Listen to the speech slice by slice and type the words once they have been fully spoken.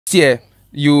Yeah,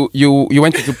 you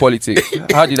went into politics.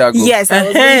 How did that go? Yes,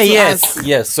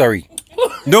 yes. Sorry,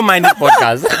 don't mind the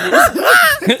podcast.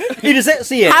 It is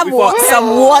see have some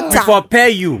water before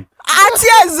pay you.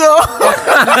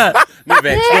 No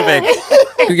vex.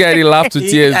 You guys laugh to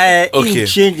tears. Okay,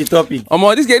 change the topic.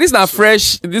 This is not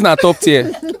fresh. This is not top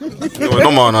tier.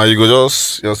 No man, now you go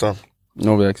just yourself.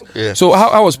 No vex. Yeah. So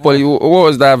how was poly? What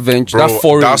was that venture? Bro, that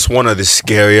foreign? that's one of the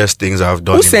scariest things I've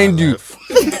done. Who sent you?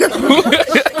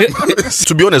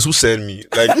 To be honest, who sent me?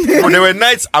 Like, bro, there were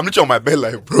nights I'm literally on my bed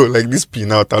like, bro, like this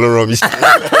pin out, I don't know.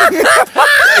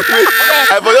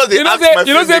 You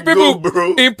know, say people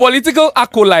bro. in political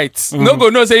acolytes no go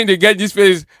no saying they get this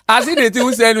face. I see the thing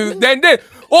who send you, then they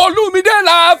Olumide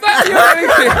laugh.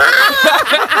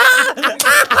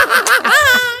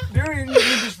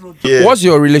 Yeah. What's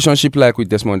your relationship like with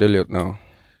Desmond Elliot now?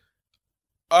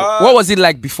 What was it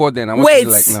like before then? And what is it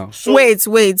like now? Wait.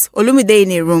 Olumide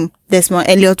in a room. Desmond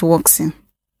Elliot walks in.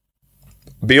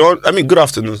 Good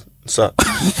afternoon, sir.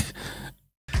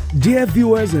 Dear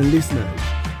viewers and listeners,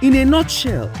 In a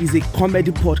Nutshell is a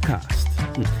comedy podcast.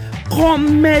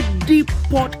 Comedy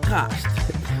podcast.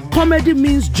 Comedy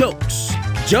means jokes.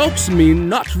 Jokes mean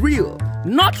not real.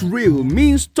 Not real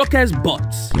means talkers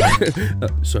butts.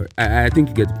 Sorry, I think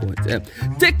you get the point.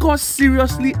 Take us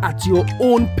seriously at your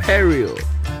own peril.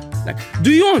 Like,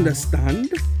 do you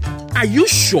understand? Are you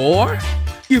sure?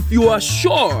 If you are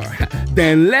sure,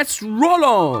 then let's roll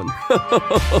on.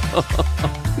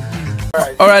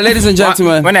 All right, ladies and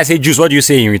gentlemen. When I say Jews, what do you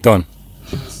say in return?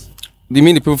 Do you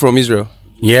mean the people from Israel?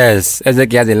 Yes,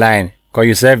 Ezekiel has a line. Call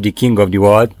yourself the king of the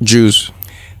world. Jews.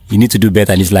 You need to do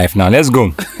better in this life now. Let's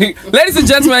go. Ladies and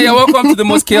gentlemen, you're welcome to the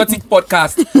most chaotic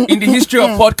podcast in the history of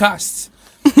podcasts.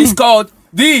 It's called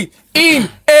the In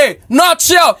a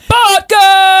Nutshell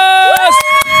Podcast.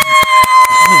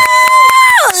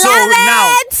 So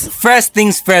now, first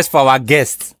things first for our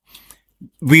guests.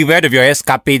 We heard of your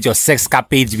escapades, your sex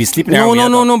escapades. You sleeping around.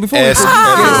 No. Before we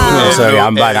sorry,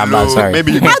 I'm bad. Sorry.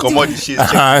 Maybe you can come on the shit.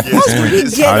 I'm sorry.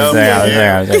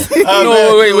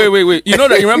 No, wait. You know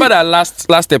that? You remember that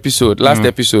last episode?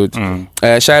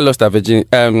 Shai lost her virginity.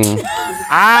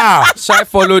 Shai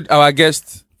followed our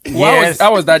guest. Yes.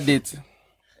 How was that date?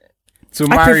 To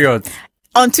Marriott.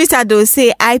 On Twitter, they'll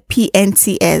say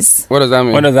IPNTS. What does that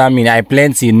mean? What does that mean? I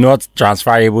plenty, not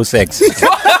transferable sex.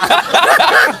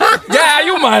 Yeah, are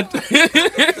you mad?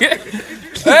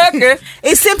 Okay.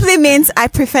 It simply means I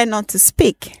prefer not to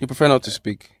speak. You prefer not to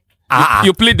speak.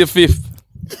 You plead the fifth.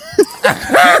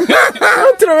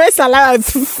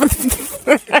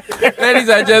 Ladies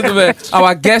and gentlemen,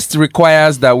 our guest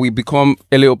requires that we become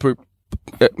a little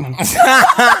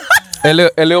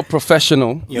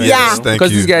professional. Yeah.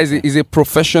 Because this guy is a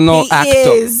professional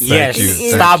actor. Yes.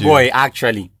 Star boy,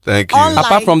 actually. Thank you.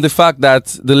 Apart from the fact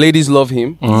that the ladies love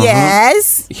him,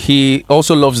 Yes. he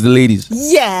also loves the ladies.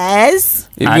 Yes.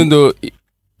 Even though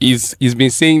he's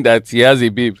been saying that he has a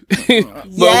babe. Yes.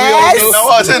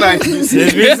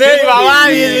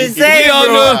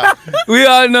 We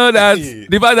all know that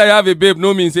the fact that you have a babe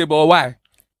no means say, but why?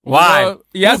 Why?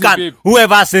 He has a babe.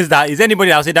 Whoever says that, is anybody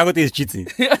that will say Dangote is cheating?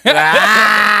 But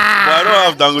I don't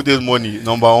have Dangote's money,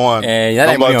 number one.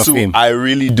 Number two, I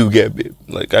really do get babe.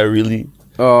 Like, I really...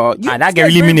 that can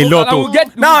really mean a lot. I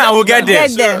will get there.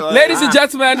 Ladies and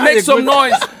gentlemen, make some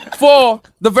noise for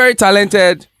the very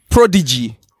talented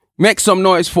prodigy. Make some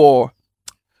noise for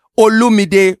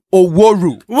Olumide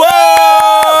Oworu. Whoa!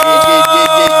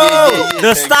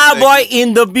 The star boy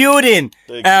in the building.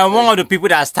 One of the people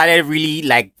that started really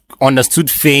like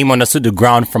understood fame, understood the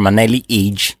ground from an early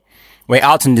age. We're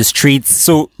out in the streets.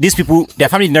 So these people, their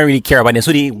family didn't really care about them.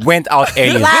 So they went out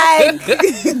early. No,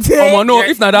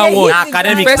 if not that one.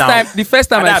 The first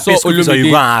time I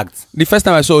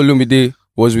saw Olumide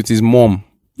was with his mom.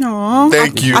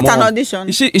 Thank you. At an audition.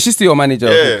 Is she still your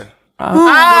manager? Yeah.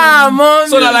 Mom.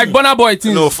 So that like Burna Boy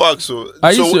thing. No, fuck. So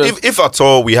sure? if at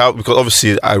all we have, because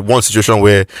obviously I want situation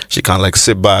where she can like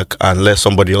sit back and let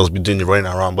somebody else be doing the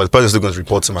running around, but the person still going to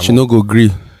report to my mom. She no go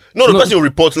agree. No, the person will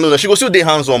report. No, she go still day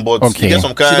hands on, but okay. Get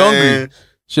some kind.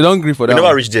 She don't agree for that. We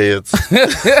never reached there yet.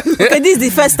 Okay, this is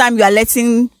the first time you are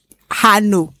letting her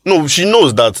know. No, she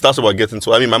knows that. That's what we're getting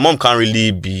to. I mean, my mom can't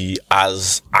really be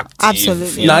as active.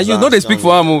 Absolutely. Nah, you know they speak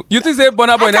for her. You think say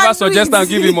Burna Boy never suggest and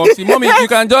give him up? See, mommy, you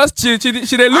can just chill. She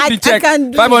they look the check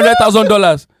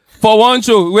 $500,000 for one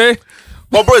show. Wait.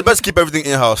 But bro, it's best to keep everything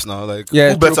in house now. Like,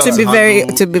 yeah, to be very.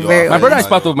 My brother is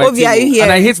part of my team, are you here?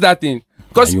 and I hate that thing.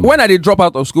 Because when I did drop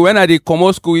out of school, when I did come out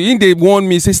of school, they warn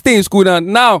me, say stay in school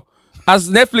now. As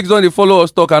Netflix don't they follow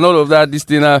us talk and all of that, this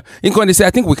thing, they say, I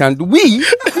think we can do.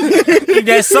 If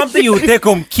there's something you take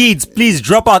home, kids, please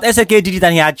drop out. SK did it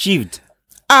and he achieved.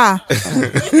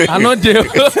 I'm not there.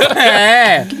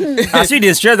 I see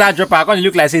the stress that drop. I can't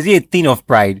look like says he a thing of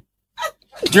pride.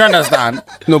 Do you understand?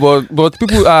 No, but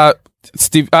people are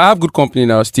Steve. I have good company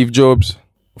now. Steve Jobs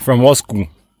From what school?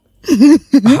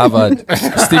 Harvard.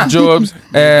 Steve Jobs,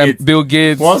 Bill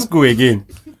Gates. What school again?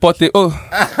 Portable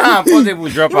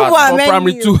drop Who are out. or many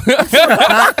primary you? 2.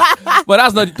 But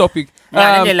that's not the topic.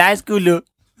 Yeah, the high school though.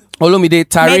 Olumide,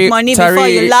 Tari. Make money before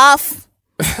you laugh.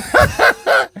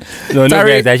 No,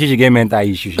 Tari- guys, she should get mental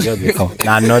issues. She just become.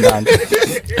 Nah, no,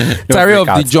 that. Tari of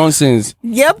the Johnsons.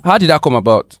 Yep. How did that come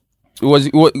about?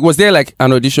 Was there like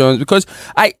an audition? Because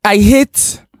I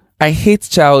hate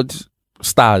child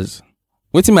stars.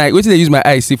 What did they use my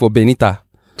eyes see for Benita?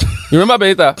 You remember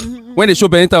Benita? When they show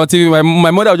Benita on TV,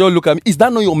 my mother would just look at me. Is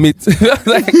that not your mate?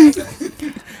 Like,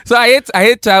 so I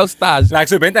hate child stars. Like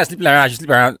so, Benita sleeping around. She sleep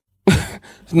around.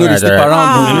 No, they sleep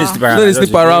around. No, they sleep around. No, they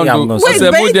sleep around. Wait,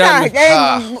 Benita,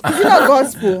 is it not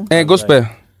gospel? Gospel.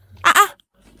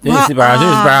 She sleep around. She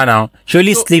sleep around now. She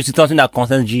only sleeps with something that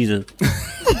concerns Jesus.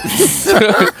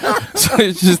 So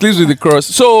she sleeps with the cross.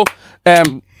 So,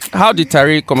 how did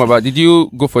Tari come about? Did you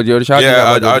go for the audition?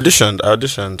 Yeah, I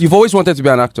auditioned. You've always wanted to be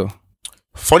an actor.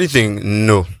 Funny thing,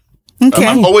 no. Okay.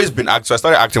 I've always been acting. I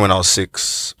started acting when I was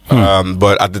 6.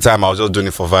 But at the time, I was just doing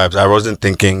it for vibes. I wasn't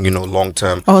thinking, long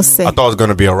term. Oh, I thought I was going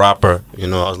to be a rapper. I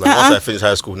was like, once I finish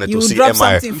high school, You to see drop MI.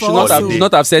 something You for should not us.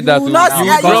 not have said that. You to not- me.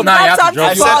 you drop now you have to something drop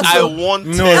I for said us. I want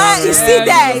No. It's still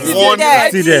there. It's still One-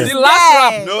 there. See there. The last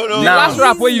rap. No, The Now. last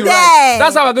rap where you There. rap.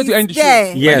 That's how we're going to end the show.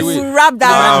 There. Yes. You wrap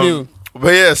that around.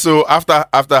 But yeah, so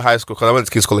after high school, because I went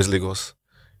to King's College Lagos.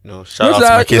 Shout Where's out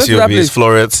that- to my where's that KCOBs, place?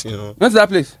 Florets. What's that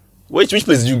place? Which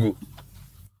place did you go?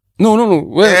 No.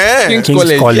 Where? Yeah. King's King's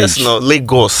College. College. Yes, no,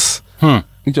 Lagos.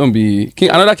 It won't be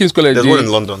another King's College. There's one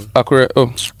in London. Akure. Oh.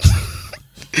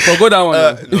 Forgo that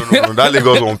one. No, that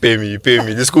Lagos won't pay me.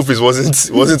 The school fees wasn't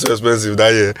too expensive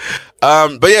that year.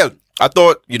 But yeah, I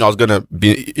thought I was gonna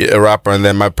be a rapper, and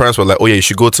then my parents were like, "Oh yeah, you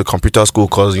should go to computer school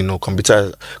because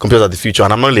computers are the future."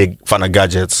 And I'm not really a fan of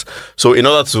gadgets, so in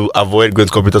order to avoid going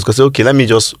to computer school, I said, "Okay, let me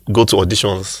just go to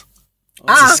auditions."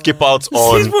 To skip out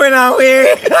on going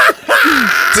away.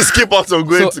 to skip out on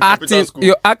going So to computer acting, school.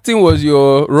 your acting was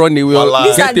your runaway. Voila.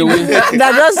 These are Get the away. that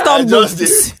just I stumbled.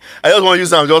 just want to use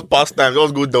them, just pass time,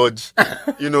 just go dodge.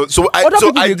 So Other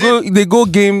people I did. they go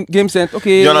game center.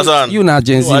 Okay, You understand? You not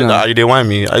Gen Z now. They want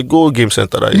me. I go game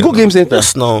center. You go game center?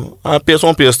 Yes, no.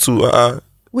 PS1, PS2.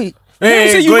 Wait. Hey,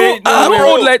 You say go you ahead. know, No, you bro.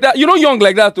 old like that. You know young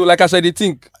like that too. Like I said, they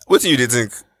think. What do you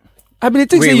think? I mean, they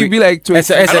think say you be like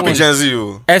 20. I don't be Gen Z.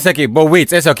 You. It's okay, but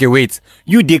wait. It's okay, wait.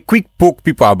 You they quick poke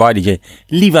people about the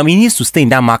leave him. He needs to stay in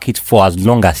that market for as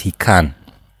long as he can.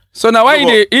 So now why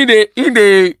No,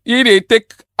 he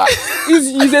take?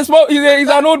 He's a small. He's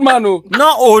an old man. Oh.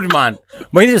 Not old man,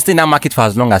 but he needs to stay in that market for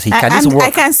as long as he can. This I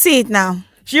work. can see it now.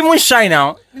 She even shy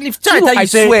now. If Shy You know, tell I you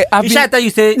say, swear, I've if Shy been- tell you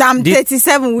say, I'm this-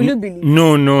 37. Will you believe?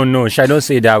 No. Shy don't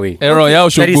say it that way. Aaron, yeah,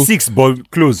 Oshogo. 36,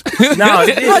 but close. Now,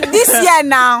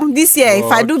 No, this year, if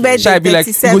I do birthday, Shy be like,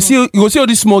 37. you go see all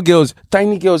these small girls,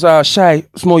 tiny girls are shy,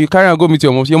 small. You carry and go meet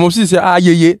your mom. Your mom say, yeah.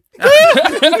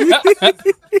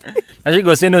 I should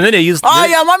go say no. They use. Oh,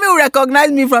 your mommy will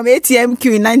recognize me from ATM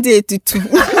queue in 1982.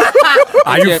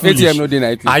 Are you ATM foolish? no day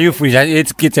night. Are you foolish?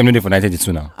 It's ATM no day for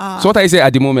 1982 now. So what I say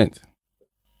at the moment?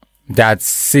 That's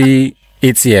see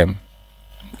ATM.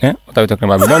 Eh? What are we talking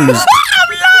about? We don't lose.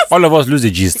 All of us lose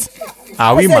the gist.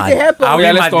 Are we SK, mad? help us. Are we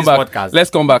Yeah, let's mad come this back. podcast? Let's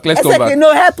come back. Let's come SK, back.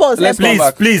 no, help us. Let's Help come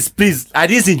us. back. Please. I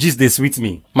didn't gist this with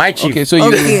me. My chief. Okay, so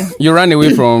Okay. you ran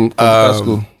away from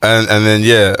school. And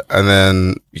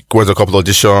then went to a couple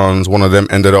auditions. One of them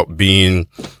ended up being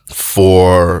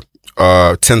for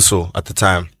Tinsel at the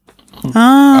time.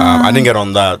 I didn't get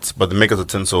on that, but the makers of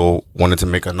Tinsel wanted to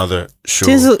make another show.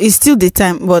 Tinsel is still the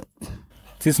time, but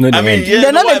Since no I mean, end. yeah,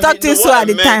 They're not what they I talk mean- Tinsel what I at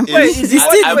the meant time. is- It's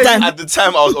still I the time. At the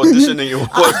time I was auditioning, it was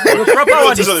The proper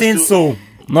word is Tinsel,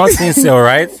 not Tinsel,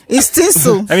 right? It's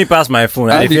Tinsel. Let me pass my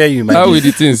phone. I hear you, How man. will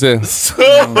the thing say? So,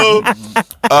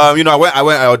 I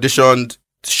auditioned.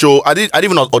 Show I didn't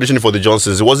even audition for the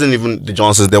Johnsons. It wasn't even the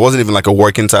Johnsons. There wasn't even like a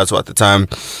working title at the time.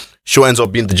 Show ends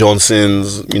up being the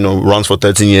Johnsons. Runs for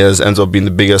 13 years. Ends up being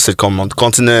the biggest sitcom on the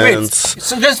continent. Wait,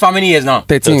 so just for how many years now?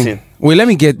 13. 13. Wait, let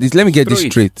me get this Throw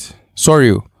it. straight.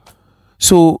 Sorry.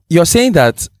 So you're saying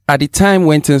that at the time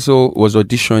when Tinsel was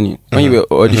auditioning, when you were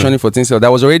auditioning for Tinsel,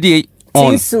 that was already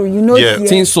on. Tinsel, you know. Yeah.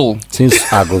 Tinsel.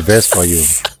 Since I go best for you.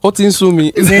 What Tinsel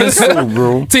me? Tinsel,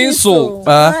 bro. Tinsel.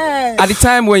 Yes. At the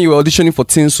time when you were auditioning for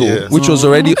Tinsel, Yeah. which was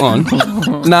already on.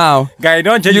 Now Guy,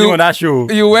 don't change You- you on that show.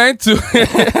 you went to.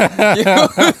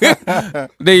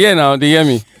 They hear now. They hear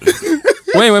me.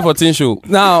 When you went for Tinsel,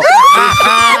 now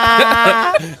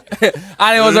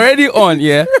and it was already on.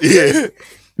 Yeah. Yeah.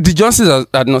 The Johnsons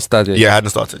had not started. Yeah, I hadn't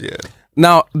started. Yeah.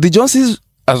 Now the Johnsons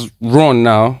has run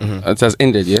now. It has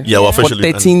ended. Yeah. Yeah, well, For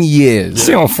officially. 13 years.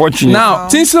 So unfortunate. Now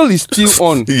Tinsel is still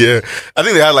on. Yeah. I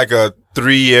think they had like a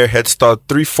 3-year head start,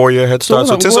 4 year head start.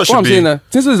 So Tinsel should be.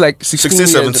 Tinsel is like 16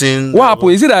 16, years. 17. What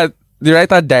happened? Is it that the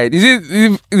writer died? Is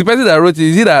it the person that wrote it?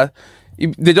 Is it that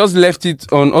they just left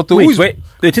it on auto? wait.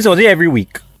 The teaser was here every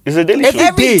week. It's a daily show.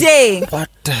 Every day.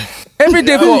 Every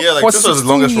day for Yeah, like for this was the 16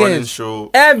 longest running years.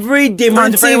 show. Every day, On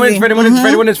Monday to Friday, Monday to TV. Friday, Monday to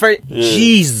Friday, Monday to Friday.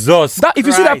 Jesus. That if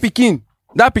you see that Christ.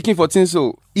 Pikin for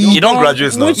Tinsel, He don't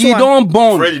graduate now. He don't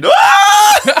born. Freddy, no.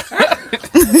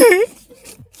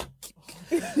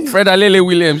 Fred Alele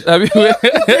Williams.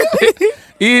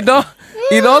 he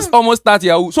don't almost start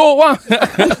Yahoo. So one,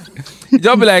 he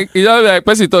just be like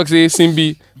person talk say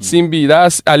Simbi.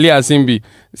 That's Ali and Simbi.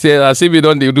 Say Simbi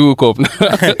don't they do hook up.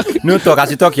 No talk.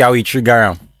 As you talk, Yahweh trigger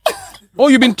him. Oh,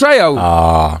 you been try Yahoo?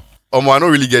 Ah. I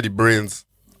don't really get the brains.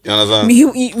 You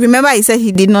understand? Remember, he said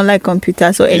he did not like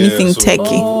computers or anything so-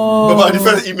 techy. But my the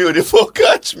first email, they fuck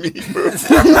catch me, bro.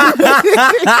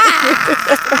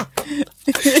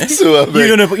 So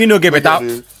You know, get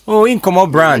better. Oh, in come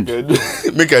out brand.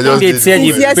 Make I just They did tell it.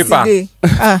 you. It's yesterday.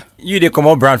 You they come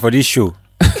out brand for this show.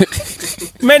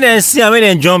 Men then see, men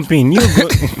then jump in. You go.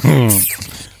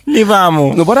 Leave am.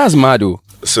 No, but that's mad though.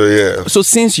 So yeah. So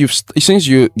since you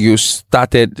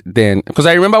started then, because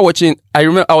I remember I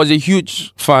was a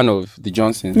huge fan of the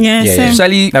Johnsons. Yeah, Yeah, same.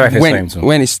 Especially That was my first time too.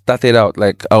 when it started out,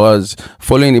 like I was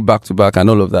following it back to back and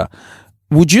all of that.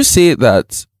 Would you say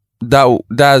that's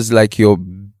like your?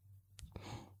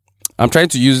 I'm trying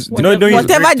to use. Don't use Whatever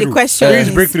the breakthrough. question Don't use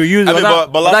is. breakthrough. Use I mean,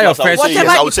 but that last your I would first. say yes. Whatever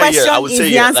I would the say yeah. I would question say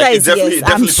is, yeah. the answer Like, is yes, it definitely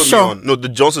I'm put sure. me on. No, the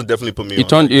Johnsons definitely put me It on.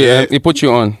 turned. Yeah, it put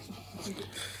you on.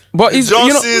 But it's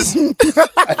Johnsons.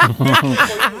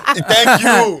 Thank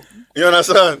you. You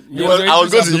understand? You Because was I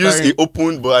was going to going to use carry. it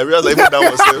open, but I realized like, even that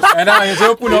was safe. And now it's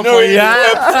open up know, for you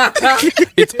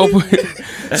you. it's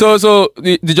open. So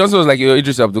the Johnson was like your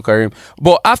Idris Abdul Karim.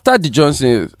 But after the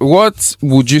Johnson, what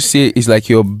would you say is like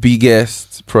your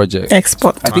biggest project?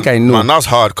 Export. I think I know. Man, that's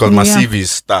hard because my Yeah. CV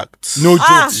is stacked. No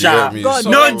Ah, jokes, Yeah, sha. me, God, so-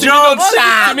 No jokes, sha.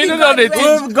 I mean, that's how they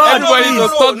teach. God, Everybody please.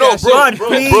 just talk their shit. God,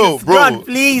 please. bro. God,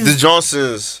 please. The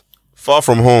Johnsons, Far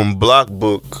From Home, Black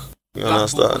Book. You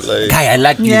understand? Like, Guy, I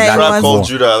like you. Yeah, it Tribe was- Called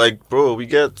Judah. Like, bro, we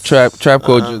get. Tribe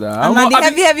called Judah. And now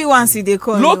the heavy ones they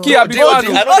call. Low-key, you. I be They- one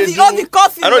they- who- I know All they the all do- the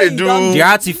coffee. I know wey they you do- don The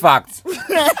artifact.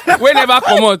 we never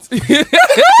come out.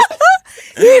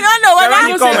 You don't know Never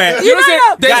whether. come, eh. You know, say,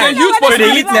 know. there's Guy, a huge so they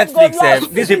possibility. eat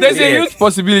Netflix. This There's a huge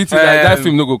possibility that that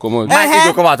film no go come out. Mike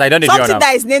will come out. I don't know. Something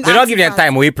that is named They don't give them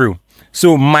Artifact. time. April.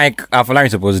 So Mike Afolarin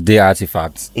is supposed to do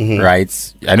artifacts,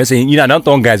 right? I know saying I don't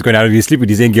think guys going out. They sleep with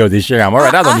the same girl. They share. I'm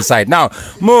alright. That's on the side. Now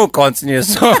more continues.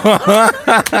 So,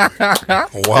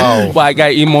 Wow. But guy,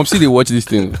 in mom see they watch this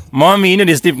thing. mommy, you know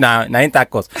they sleep now. Now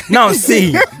intercourse. Now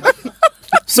see.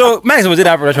 So Mike is supposed to do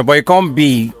that production, but it can't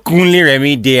be Kunle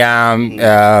Remy. They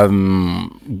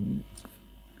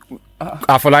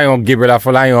Afolayan, Gabriel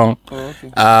Afolayan.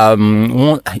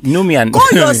 You know me and Call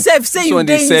yourself. Say So you when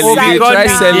they dey sell it, they inside. God, try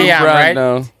yeah, selling yeah, brand right?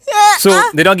 now. So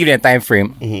they don't give them time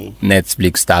frame.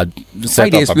 Netflix start. Why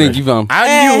Set they up explain? operation. Give them.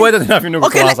 And you whether nothing no go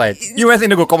Okay, come like- outside. You went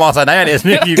to go come outside. Now they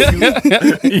explain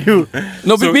you.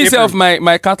 No, So but me April- self,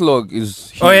 my catalog is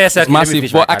huge. Oh, yes, it's certainly. Let me massive.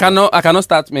 finish my But I cannot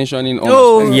start mentioning. all my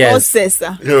Oh, stuff. Yes.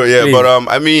 processor. Yeah, Please. but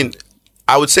I mean,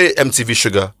 I would say MTV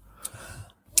Sugar.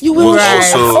 You will. Right.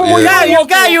 Also, Oh, yeah.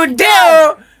 you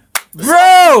there,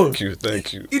 bro.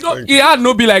 Thank you. He had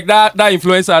no be like that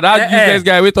influencer, that useless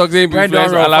guy we talk saying Right,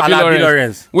 influencer, don't rough, Alabi Alabi Lawrence.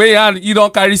 Lawrence. Where he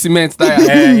don't carry cement tire.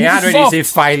 You had already say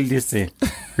file this thing.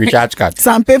 Recharge card.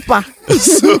 Sandpaper.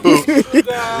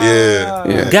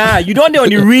 Yeah. Guy, you don't know on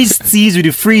the Reese tees with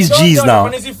the freeze G's now.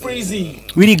 With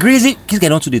the greasy, kids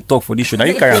get on to the talk for this show. Now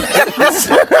you carry on.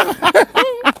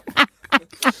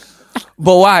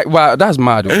 But why? Wow, that's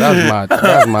mad. Though.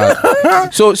 That's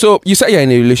mad. So you said you're in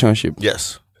a relationship.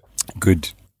 Yes. Good.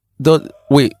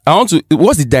 Wait, I want to.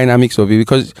 What's the dynamics of it?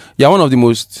 Because you're one of the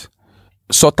most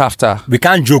sought after. We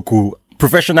can't joke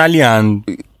professionally and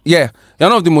Yeah, you're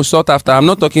one of the most sought after. I'm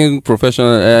not talking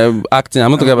professional acting. I'm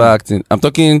not talking about acting. I'm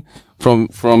talking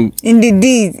from In the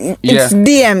D. Yeah. It's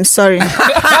DM, sorry.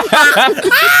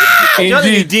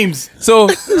 indeed. James. So,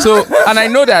 and I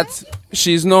know that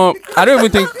she's not. I don't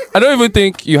even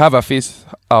think you have a face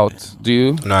out. Do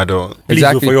you? No, I don't. Please,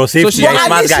 Exactly. for your safety, So you're a But at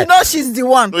smart least guy. she knows she's the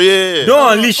one. Oh yeah.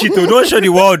 Don't unleash it, don't show the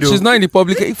world. She's not in the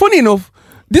public. Funny enough,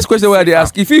 this question where they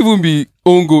ask if it even be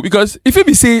own go, because if it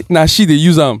be say nah she they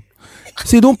use them,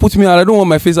 say don't put me out. I don't want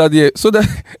my face out there, so that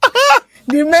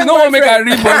she don't want to make a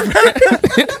real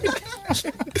boyfriend.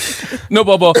 No,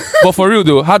 but for real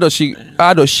though, how does she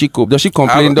cope? Does she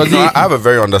complain? I have a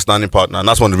very understanding partner, and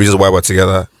that's one of the reasons why we're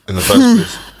together in the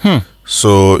first place.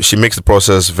 So she makes the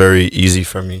process very easy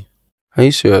for me. Are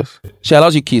you serious? She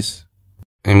allows you kiss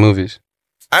in movies.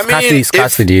 I mean,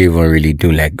 Scarcely do you even really do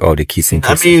like all the kissing.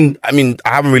 I mean, I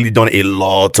haven't really done a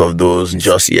lot of those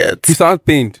just yet. You sound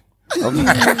pained.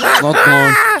 Not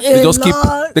one. They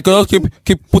just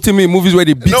keep putting me in movies where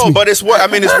they beat me. No, but it's work. I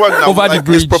mean, it's work now. Over the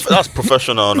bridge. That's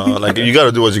professional now. Like you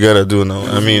gotta do what you gotta do now.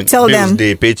 I mean, Tell bills, them.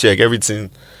 day, paycheck, everything.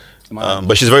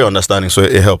 But she's very understanding, so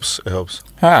it helps. It helps.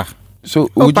 So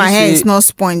Hope would her you hair say is not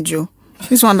sponge, you.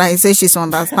 This one that he says she's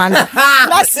understanding.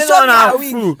 That's This so one now,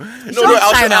 weak. fool.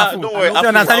 No, don't worry.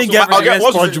 understanding girlfriend I'll get wears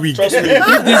what's sponge the- wig. Trust me.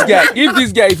 if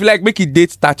this guy, if you like make it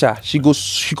date Thatcher, she goes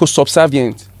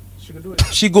subservient.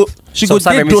 She go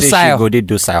date docile. Date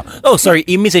docile. Oh, sorry.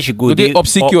 It means she go Go date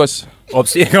obsequious.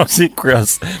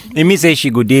 Obsequious. It means she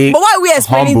go date. But why are we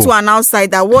explaining humble. to an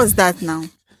outsider? What's that now?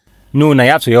 No, now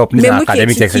you have to help. This is Memuke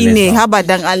academic chikine, excellence. how about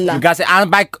dan Allah? Because and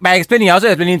by explaining, I also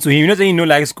explaining to him. You know, saying you know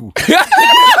like school. Okay,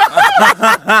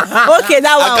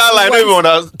 that one. I can't lie. I don't even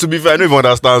understand. To be fair, I don't even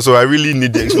understand. So I really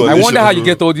need the explanation. I wonder how you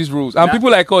get all these rules. And people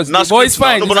like us, Not the boy is script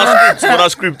now. fine. No, but not script.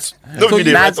 Not script. No So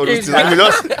video. not All those script. things.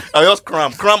 I just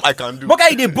cram. I can do.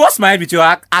 Okay, they bust my head with your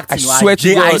acting. I swear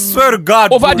to God. I swear to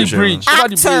God. Over bro. the bridge. Over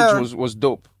the Actor. bridge was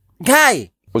dope.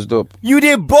 Guy, Was dope. you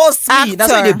they boss me.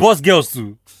 That's why Actor. they boss girls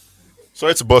too.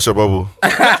 Sorry to bust your bubble.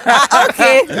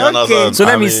 Okay. You understand? So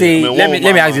let I me mean, say, one let me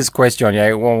woman, ask this question.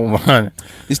 Yeah, one woman.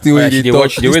 This thing where Yeah, they she dey talk,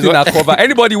 watch- she dey this thing wait- na cover.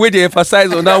 Anybody where they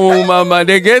emphasize on that one woman, man,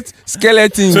 they get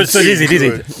skeletons. So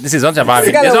this is what about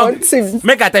it. There's one-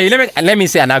 Make I tell you. Let me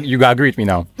say, and you agree with me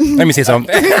now. Let me say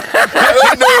something.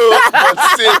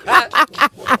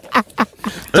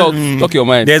 No, but Talk your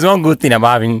mind. There's one good thing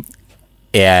about having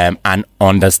an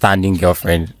understanding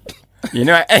girlfriend. You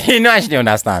know, actually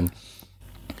understand.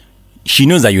 She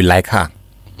knows that you like her,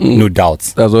 no doubt.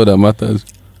 That's all that matters.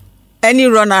 Any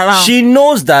run around. She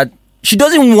knows that she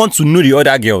doesn't want to know the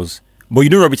other girls, but you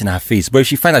don't rub it in her face. But if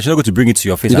she finds that she's not going to bring it to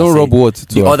your face, You and don't say, rub what to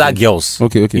the her other face? girls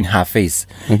Okay. in her face.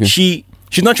 Okay. She's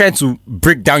not trying to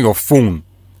break down your phone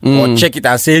or check it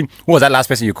and say, who was that last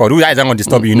person you called? Who is not going to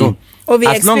disturb you? No. Of the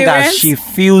As long as experience? she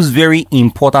feels very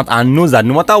important and knows that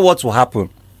no matter what will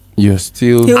happen, You're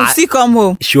still. He will still come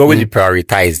home. she always be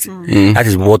prioritized. That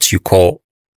is what you call,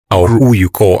 or who you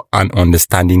call, an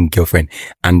understanding girlfriend.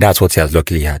 And that's what he has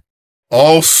luckily had.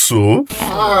 also,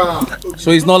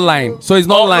 So he's not lying.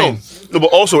 No, but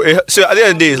also, so at the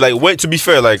end of the day, it's like, when, to be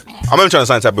fair, like, I'm not trying to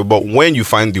sound type of, but when you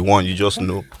find the one, you just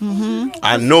know.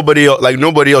 And nobody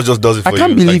else just does it for I you.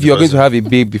 can't believe like, you're going to have a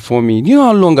babe before me. Do you know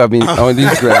how long I've been on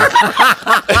this ground?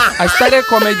 I started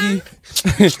comedy.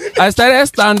 I started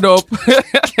stand up.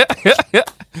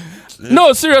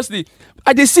 No, seriously.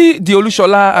 I just see the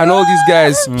Olushola and all these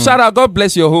guys. Shout out, God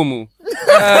bless your home.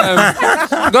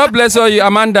 God bless all you,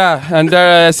 Amanda. And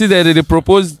I see that they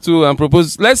proposed to and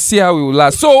proposed. Let's see how it will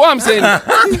last. So what I'm saying,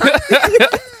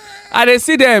 I they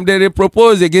see them, they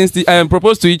propose against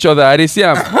propose to each other. I they see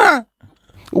them.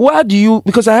 Why do you?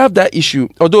 Because I have that issue.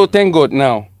 Although thank God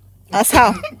now. That's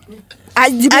how. I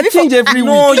change every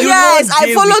No, week. you yes, know I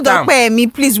deal followed with them.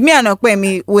 Okpemi. Please, me and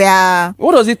Okpemi, we are.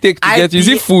 What does it take to get you? Is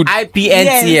it food?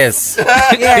 IPNTS. Yes.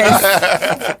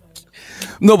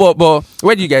 No, but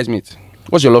where do you guys meet?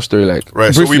 What's your love story like?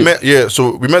 Right, Briefly.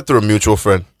 so we met through a mutual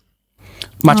friend.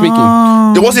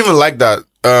 Matchmaking. It wasn't even like that.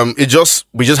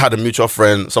 We just had a mutual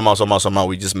friend. Somehow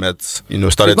we just met. Started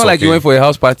It's not talking. like you went for a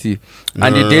house party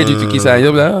and they dared you to kiss her. And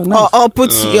you're like, oh, nice. Or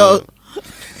put your.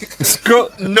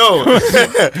 No.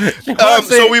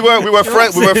 So we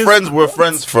were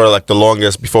friends for like the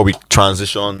longest before we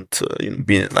transitioned to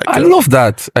being like. I love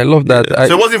that. I love that. So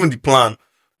it wasn't even the plan.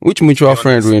 Which mutual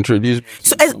friend we introduced?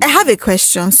 So I have a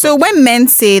question. So when men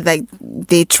say like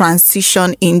they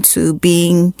transition into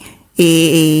being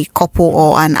a couple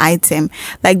or an item,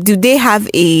 like do they have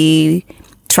a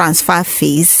transfer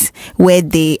phase where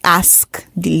they ask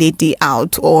the lady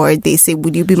out, or they say,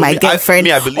 would you be my girlfriend?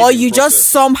 I believe or in you process. just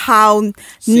somehow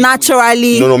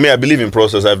naturally. No, I believe in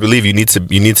process. I believe you need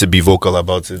to be vocal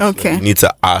about it. Okay. You need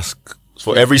to ask.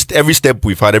 So every step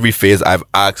we've had, every phase I've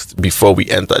asked before we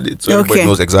entered it. So everybody Okay.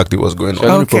 knows exactly what's going on.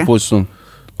 Shall we Okay. propose soon?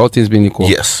 All things being equal.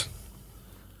 Yes.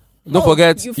 Don't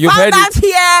forget, You you've found heard out it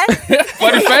here.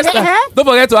 for the first time. Don't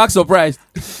forget to act surprised.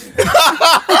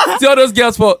 See all those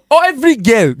girls every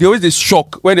girl, they always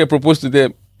shock when they propose to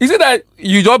them. Is it that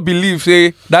you just believe,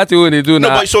 say, that's what they do No,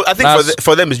 now? but so I think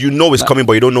for them is it's coming,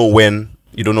 but you don't know when.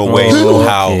 You don't know when. You don't know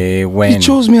how. Okay, He when?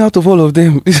 chose me out of all of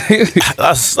them.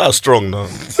 That's strong, though.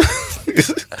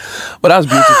 But that's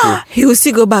beautiful. He will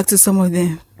still go back to some of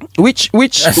them. Which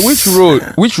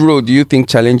role do you think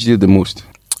challenged you the most?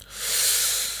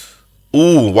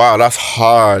 Ooh, wow, that's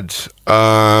hard.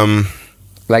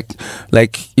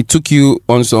 Like it took you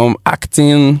on some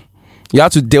acting. You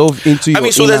had to delve into. I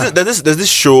mean, so there's this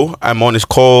show I'm on. It's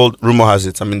called Rumor Has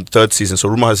It. I'm in the 3rd season, so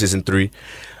Rumor Has It season 3,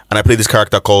 and I play this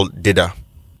character called Dida.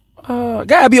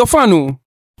 Guy, I be your fan. Oh.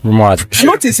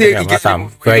 Notice it.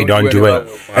 Very don't do it.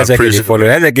 That's like they follow.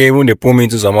 That's like when they pull me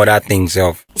into some other things.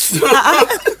 Self.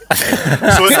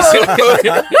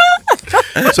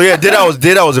 So yeah,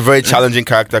 Dida was a very challenging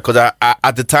character because I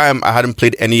at the time I hadn't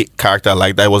played any character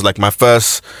like that. It was like my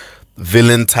first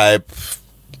villain type.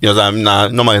 You know, I'm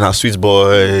normally not sweet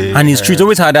boy. And it's true. It's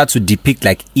always harder to depict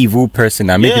like evil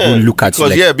person and make people look at you.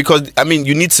 Like, because I mean,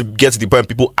 you need to get to the point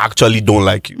people actually don't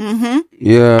like you. Mm-hmm.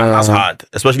 Yeah, and that's hard,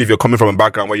 especially if you're coming from a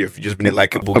background where you've just been a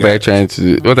likable guy. What are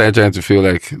you trying to feel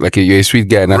like? Like you're a sweet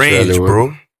guy, range,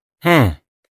 bro.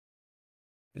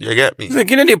 You get me? Like,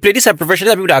 you know, they play this at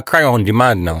professional people that cry on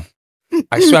demand now.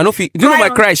 I swear, I know. Do you know my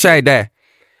cry shy there?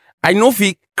 I know if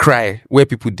he cry where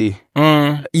people did.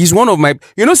 He's one of my.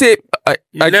 You know, say.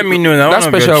 Let me know now. That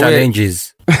special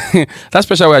challenges. That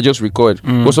special way I just record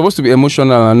was supposed to be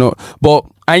emotional. I know, but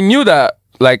I knew that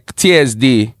like tears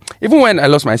day. Even when I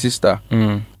lost my sister,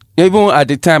 even at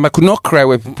the time I could not cry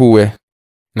where people were.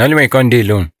 Now only when you can't day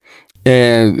alone.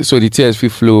 And so the tears will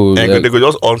flow. And they go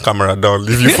just on camera down,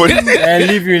 leave you for and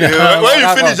leave you now. When you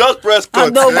finish, just press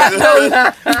cut.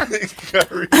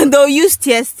 And they'll use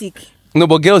tear stick. No,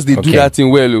 but girls they do that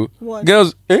thing well. What?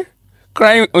 Girls,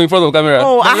 crying in front of camera.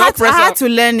 Oh, I had to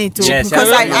learn it too. Yes, because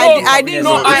I didn't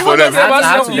know.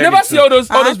 You never see all those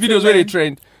videos where they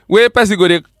trend. Where person go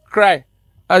they cry.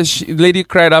 As lady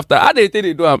cried after. How they think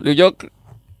they do? They just.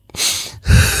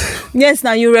 Yes,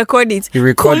 now you record it. You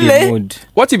record the mood.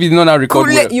 What if you don't now record?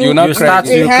 You not cry.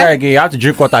 You cry again. You have to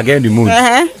drink water, get in the mood.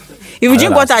 If you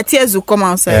drink water, tears will come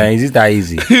outside. Yeah, is it that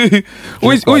easy?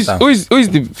 Who is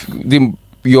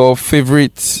your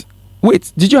favorite?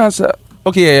 Wait, did you answer?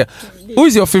 Okay, yeah. Who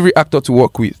is your favorite actor to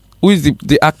work with? Who is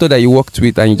the actor that you worked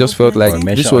with and you just felt like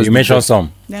this was? You mentioned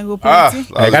some. Then go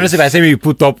I can't say if I say you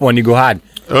put top one, you go hard.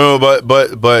 Oh,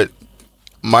 but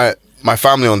my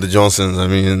family on the Johnsons, I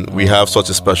mean, we have such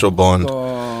a special bond.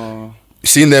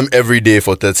 Seeing them every day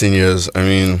for 13 years, I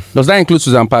mean. Does that include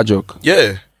Susan Pajok?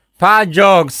 Yeah.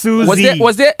 Pajok, Susie.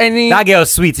 Was there any... That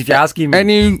girl's sweet, if you're asking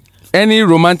me. Any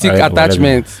romantic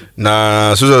attachment?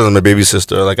 Nah, Susan was my baby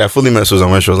sister. Like, I fully met Susan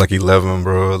when she was like 11,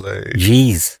 bro. Like,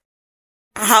 jeez.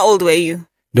 How old were you?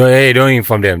 Don't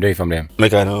inform them.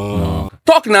 Like, I know. No.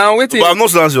 Talk now, wait. But I'm not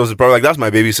Susan, she was probably like, that's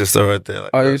my baby sister right there.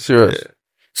 Like, are you serious? Yeah.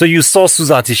 So you saw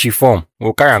Susan till she formed.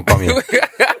 We'll carry and come here.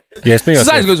 Yes,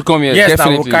 Susan is going to come here. Yes,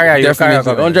 definitely. We'll carry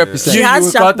 100%. She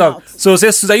has sharp mouth. So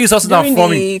say Susan, you saw Susan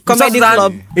forming. Comedy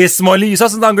club. It's Smalley. You saw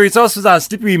Susan go. You saw Susan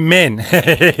sleeping with men.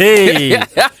 Hey.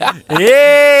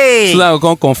 Susan will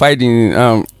come confide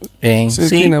in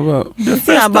Thinking about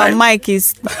Mike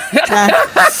is so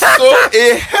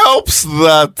it helps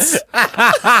that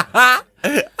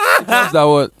that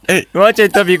what you want to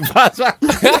take big pass.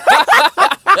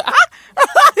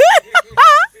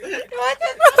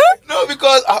 No,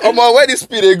 because I'm where the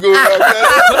speed they go.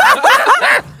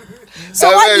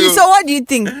 So what do you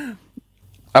think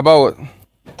about what?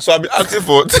 So I've been asking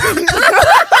for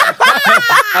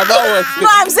about what? No,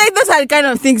 I'm saying those are the kind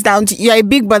of things that you're a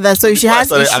big brother, so she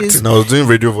has issues. Acting. I was doing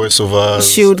radio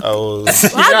voiceovers. Shield. I was.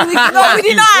 We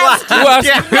did not ask.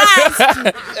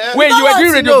 Wait, you were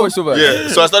doing radio voiceovers? Yeah,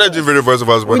 so I started doing radio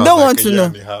voiceovers when we I don't was want like to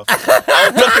know. I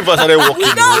was looking for started walking. We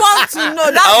don't want to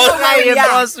know.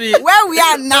 That's where we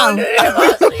are now.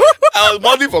 I was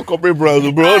modeling for corporate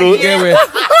brands, bro. You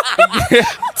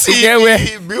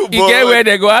get where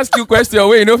they go ask you question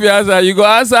where you know if you answer, you go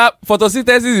answer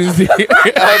photosynthesis is the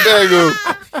there you go.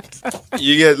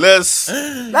 You get less.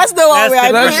 That's the one we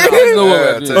are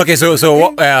doing. Okay, so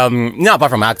what, now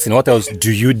apart from acting, what else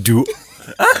do you do?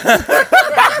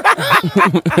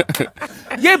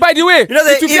 Yeah, by the way,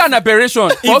 it would be an aberration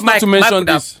for us not to mention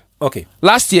this. Okay.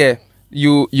 Last year,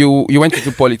 you went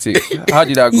into politics. How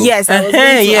did that go? Yes,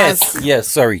 yes.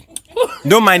 Sorry.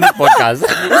 Don't mind this podcast.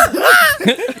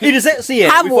 It is see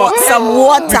have some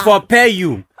water. Before pay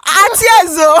you.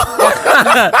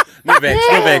 No vex.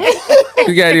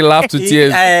 You guys laugh to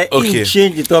tears. Okay.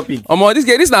 Change the topic. This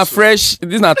is not fresh.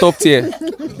 This is not top tier.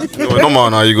 No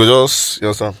man, now you go just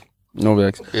yourself. No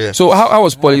vex. Yeah. So how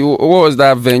was poly? What was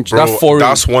that venture? Bro, that foreign?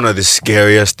 That's one of the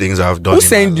scariest things I've done. Who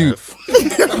sent you?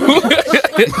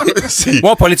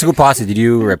 What political party did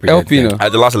you represent? LP, no?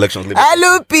 At the last election.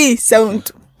 LP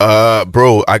sound.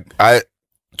 Bro, I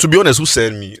to be honest, who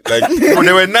sent me? Like, bro,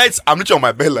 there were nights I'm literally on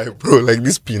my bed, like, bro, like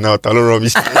this pin out, I don't know.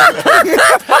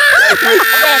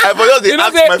 You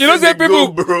know, say people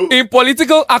bro. in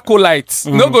political acolytes,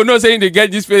 no go no saying they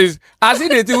get this face. I see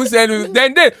the two send you,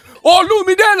 then they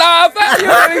Olumide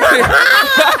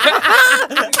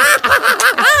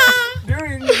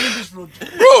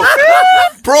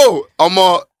Bro,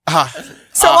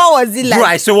 So what was it like?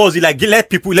 Right, so what was it like? Let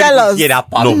people Tell us. get that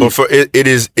part. no, but for it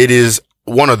is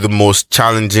one of the most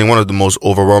challenging, one of the most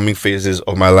overwhelming phases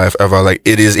of my life ever. Like,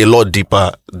 it is a lot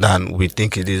deeper than we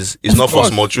think it is. It's not for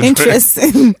small children.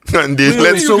 Interesting. And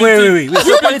Wait.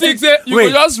 You think say you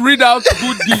will just read out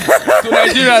good deeds to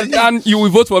Nigerians and you will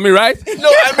vote for me, right? No,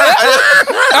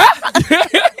 I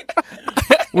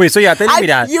Wait, so you're telling me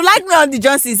that? You like me on the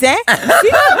justice, eh?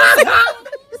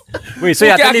 Wait, so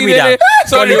you're telling me that?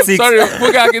 Sorry.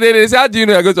 Puka Akindele, say, how do you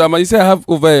know I go to Amma? You say I have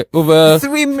over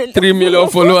 3 million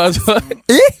followers. bro,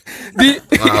 it's You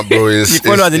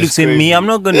follow the look say me, I'm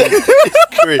not gonna.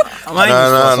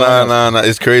 No,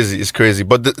 it's crazy.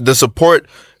 But the support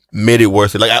made it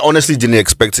worth it. Like, I honestly didn't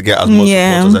expect to get as much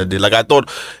support as I did. Like, I thought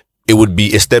it would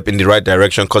be a step in the right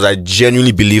direction, because I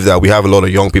genuinely believe that we have a lot of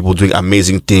young people doing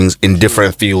amazing things in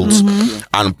different fields,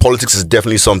 and politics is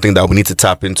definitely something that we need to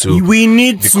tap into. We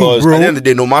need because to, bro. at the end of the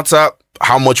day, no matter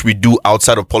how much we do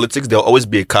outside of politics, there'll always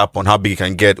be a cap on how big you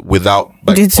can get without,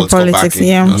 like, Due to political politics, backing.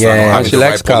 yeah. You understand? Yeah, Having she the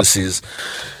likes right cap. policies.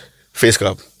 Face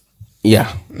cap.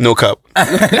 Yeah. No cap.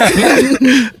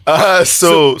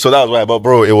 So that was why. But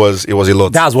bro, it was a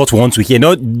lot. That's what we want to hear.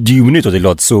 No, you know it was a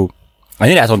lot. So I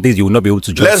think there are some things you will not be able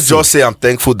to just. Let's just say I'm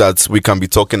thankful that we can be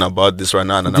talking about this right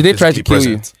now. And Did they try to kill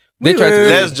you? They tried to.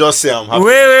 Let's just say I'm happy.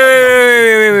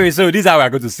 Wait. So this is how we are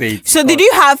going to say it. So did you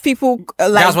have people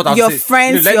That's what I'm your saying.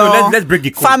 friends, Let's break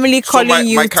the code. family So calling my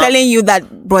you, telling you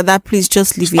that, brother, please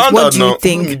just leave it? What do you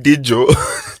think? You did, Joe.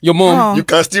 Your mom, You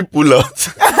can still pull out.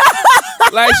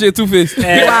 like she two-faced.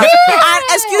 Wow. And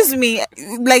excuse me,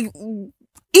 like,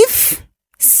 if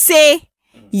say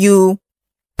you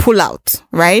pull out,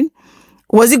 right?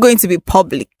 Was it going to be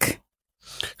public?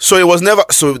 So it was never.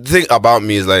 So the thing about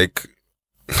me is, like,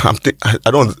 I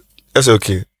don't. That's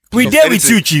okay. We there with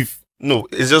you, Chief. No,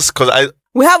 it's just because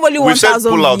We have only we've said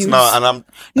 1,000 pull out views. now, and I'm.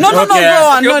 No, go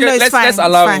on. No, Okay, it's fine. let's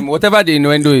allow it's him. fine. Whatever the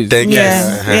innuendo is. Thank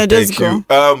Yeah. you. Yeah, just Thank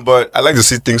you. But I like to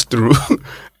see things through.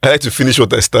 I like to finish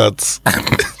what I start.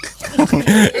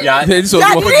 Yeah. This was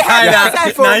Yeah, what- you didn't help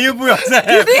yourself. Now you put yourself.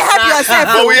 You didn't help yourself.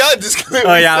 But we had this.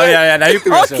 Oh yeah. Now you put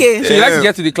yourself. Okay. So you like to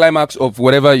get to the climax of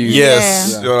whatever you.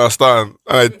 Yes, Yeah. you understand.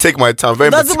 And I take my time. Very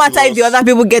Doesn't matter if the other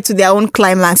people get to their own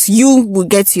climax. You will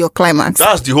get to your climax.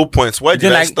 That's the whole point. Why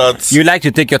did I start? You like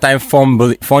to take your time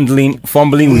fumbling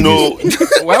with No.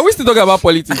 Why are we still talking about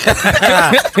politics?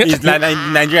 It's like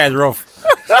Nigeria is rough.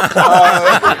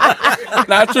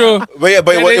 Not true. But yeah,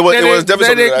 but it was definitely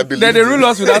something that I believed Then they in. rule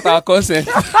us without our consent.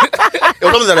 It was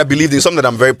something that I believed in, something that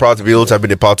I'm very proud to be able to have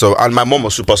been a part of. And my mom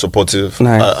was super supportive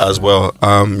as well.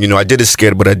 I did it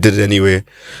scared, but I did it anyway.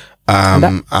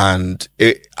 I'm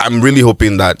really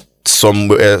hoping that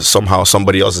somehow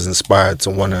somebody else is inspired to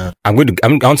wanna. I'm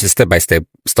going to step by step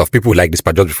stuff. People like this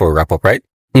part just before we wrap up, right?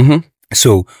 Mm-hmm.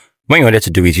 So when you wanted to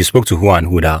do it, you spoke to who and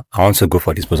who that I want to go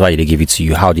for this, but why did they give it to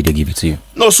you? How did they give it to you?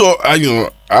 No, so I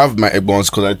have my Egbons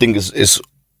because I think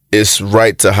it's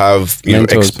right to have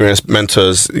experienced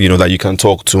mentors that you can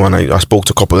talk to, and I spoke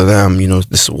to a couple of them.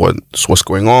 This is what's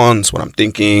going on, this is what I'm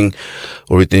thinking,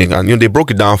 everything, and they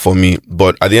broke it down for me.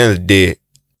 But at the end of the day,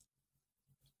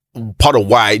 part of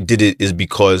why I did it is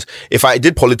because if I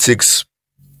did politics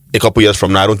a couple years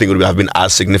from now, I don't think it would have been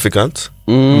as significant.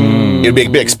 It'd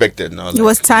be expected. No? It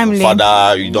was timely.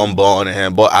 Father, you don't born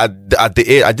him. But at the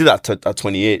age, I did that at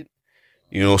 28.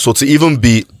 So to even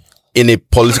be in a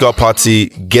political party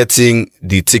getting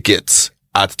the tickets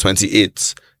at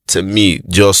 28, to me,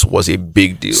 just was a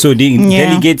big deal. So the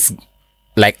delegates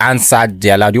answered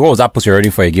their loud. What was that post you're ready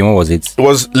for again? What was it? It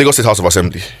was Lagos State House of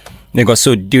Assembly. Lagos.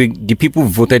 So the people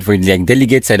voted for it. Like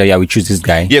delegates said, "Oh yeah, we choose this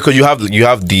guy." Yeah, because you have the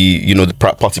the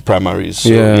party primaries. So,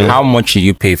 Yeah. How much did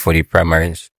you pay for the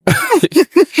primaries?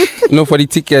 No, for the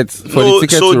tickets. For the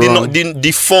tickets so to run.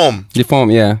 the form. The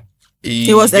form, yeah.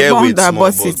 It was a bomb that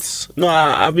bought it. No,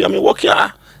 I mean, working.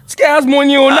 This guy has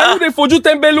money. Now they for you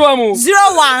 10 belu amo.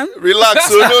 01 Relax.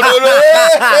 No.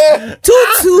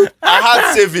 22 I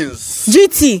had savings.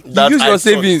 GT. That Use I your thought-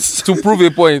 savings to prove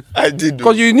a point. I did.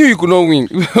 Because you knew you could not win.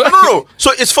 No.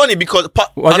 So it's funny because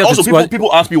Was and it also was-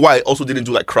 people ask me why I also didn't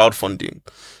do like crowdfunding.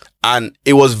 And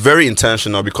it was very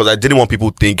intentional because I didn't want people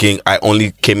thinking I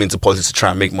only came into politics to try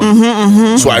and make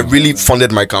money. So I really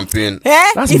funded my campaign.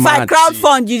 That's If I mad.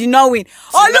 crowdfund, you did not win.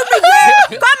 Olumide,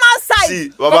 come outside. See,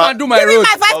 Come Baba, and do my Give me road.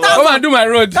 my 5,000. Come and do my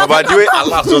road. Baba, the way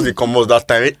Allah just the commos that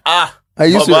time. I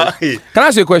used to. Baba, Can I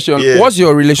ask you a question? Yeah. What's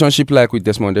your relationship like with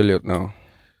Desmond Elliot now?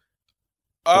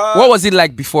 What was it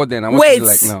like before then? And what is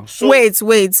it like now? wait.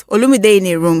 Olumide in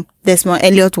a room. Desmond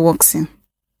Elliot walks in.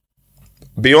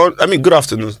 Beyond, I mean, good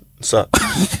afternoon, sir.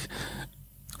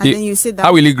 And then you say that.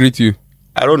 How will he greet you?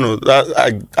 I don't know.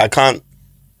 That I can't. You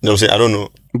know what I'm saying? I don't know.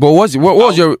 But what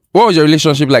was your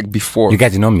relationship like before? You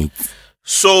guys did not meet.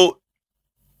 So,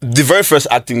 the very first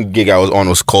acting gig I was on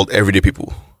was called Everyday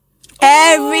People.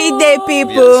 Everyday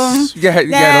people. Yes.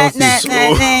 Get on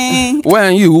this.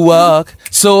 When you work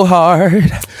so hard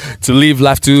to live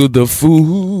life to the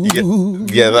full.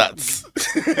 Yeah, that's.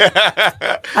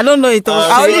 I don't know it all.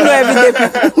 I only know everyday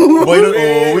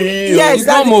people. Yes, It's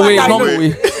that's not the way. part I Not know.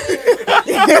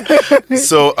 way.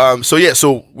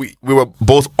 So we were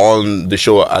both on the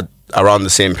show at around the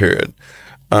same period.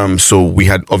 So we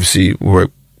were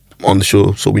on the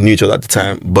show, so we knew each other at the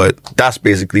time. But that's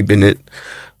basically been it.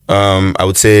 I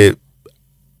would say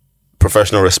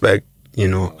professional respect,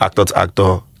 actor to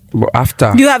actor. But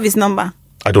after. Do you have his number?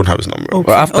 I don't have his number. But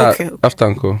after. Okay. After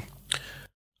Uncle.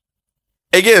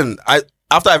 Again,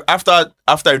 after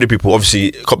Everyday People,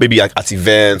 obviously maybe like at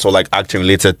events or like acting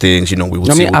related things, we would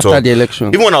I see. mean, we'll after talk. the election.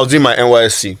 Even when I was doing my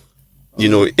NYSC,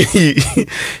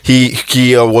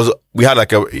 he was. We had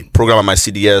like a program at my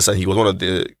CDS, and he was one of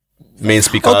the main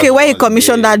speakers. Okay, where he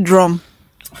commissioned that drum.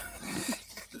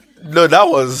 No, that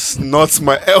was not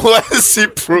my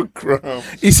NYSC program.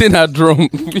 He's in a drum.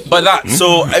 But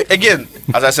again,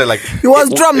 as I said, like It was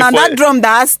drum, man. That drum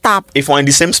that has tap. If we're in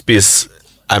the same space,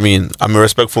 I mean, I'm a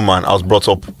respectful man. I was brought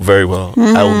up very well.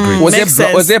 I would agree. Makes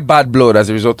sense. Was there bad blood as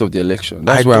a result of the election?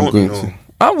 That's I where I'm don't going know. to.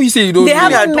 How will you say you don't They know?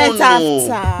 haven't I met don't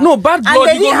know. after. No, bad And blood.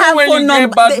 they You didn't don't know have when phone you number.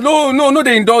 get bad. No,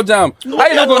 they indulge them. How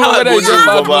you not gonna know whether you get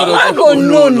bad blood or I not? don't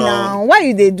know no, no. now. Why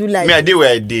you they do like Me, I did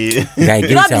where I did. Guy,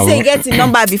 You not be say you get the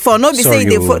number before. No be Sorry, say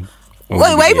they oh. follow.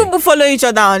 Wait, why people follow each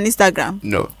other on Instagram?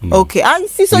 No. Okay, I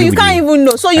see. So you Nobody. can't even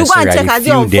know. So you go and check as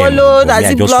you feel them, unfollowed, but me, as I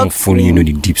you just don't blocked. follow,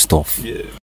 the deep stuff. Yeah.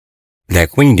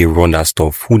 Like when they run that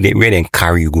stuff, where they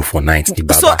carry you go for nights? The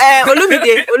So baba.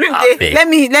 Olumide, Abeg.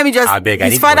 let me just. Abeg, I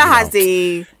His need father money has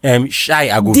now. a Shy,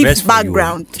 I go deep vest for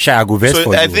background. you. Shy, I go vest So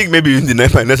for I you. think maybe in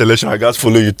my next election, I got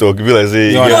follow you talk. Be like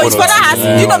say, No, you No, get his one or father two. has.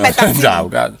 Do you know Metasini? Oh,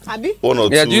 God. Abi? One or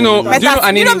Yeah, two. do you know?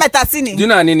 You know Metasini? Do you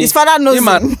know Anini? His father knows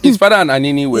him. His father and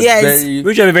Anini were Yes. very.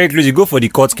 Which one be very close? You go for the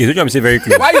court case. Which one be say very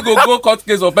close? Why you go court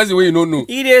case of person where you don't know?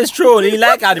 It is true. He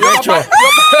like adventure.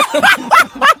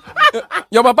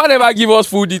 Your papa never give us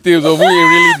full details of who he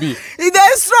really be. He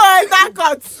destroyed that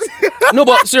court. No,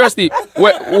 but seriously,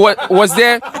 was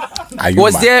there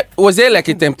like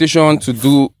a temptation to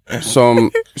do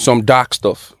some dark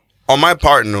stuff? On my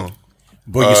part, no.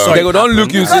 But you saw They it go don't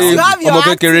look you say you have your "Omo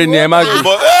acting kekere ni ẹ má gbé."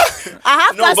 But I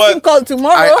have No, casting but call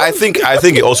tomorrow. I think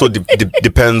it also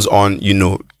depends on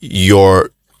your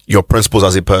principles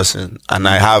as a person, and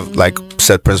I have like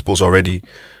set principles already.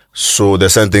 So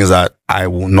there's certain things that I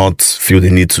will not feel the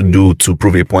need to do to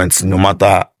prove a point, no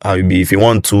matter how you be. If you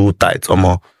want to tight,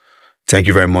 thank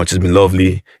you very much. It's been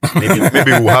lovely. Maybe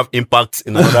we'll have impact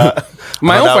in another.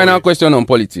 My own another final way. question on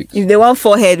politics. If they want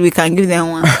forehead, we can give them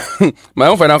one. My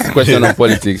own final question on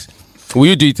politics. Will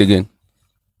you do it again?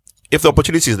 If the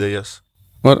opportunity is there, yes.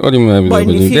 What do you mean? But in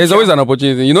the There's future. always an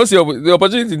opportunity. You know, see the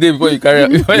opportunity there before you carry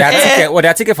out.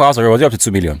 their ticket for house already was it up to 2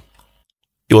 million?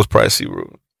 It was pricey,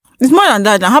 bro. It's more than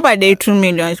that now. How about they 2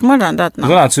 million? It's more than that It's now.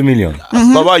 not at 2 million.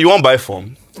 Baba, you want buy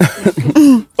phone?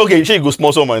 Okay, you go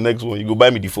sponsor my next one. You go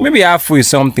buy me the phone. Maybe half is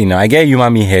something. Now. I get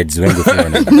human me heads when go play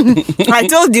on it. I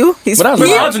told you. It's But that's But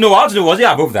not- I want to know. Was it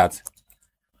above that?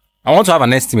 I want to have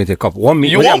an estimated cup. 1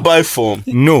 million. You want buy phone?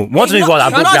 No. Want to know if it was You're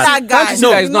above not that? that guy. Can't you see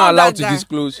that he's not You're allowed that to guy.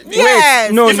 disclose?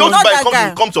 Yes. no, If you you're want to not buy,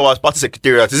 that guy. come to our party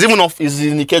secretariat. It's even off. It's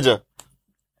in Ikeja.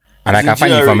 And I can find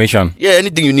GRA. information. Yeah,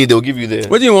 anything you need, they'll give you there.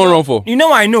 What do you want to run for? You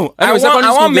know, I know. Anyway, secondary I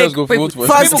school want girls go vote for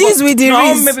For steals with the no,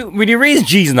 Reese. maybe with the raised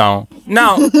G's now.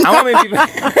 Now, I want maybe.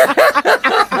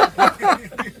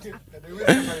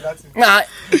 now,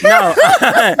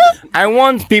 I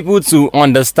want people to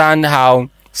understand how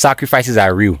sacrifices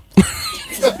are real.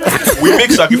 We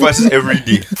make sacrifices every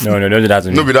day. No, don't do that to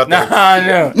me. No, be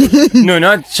that No,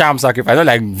 not charm sacrifice, not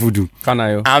like voodoo.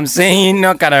 Kanayo. I'm saying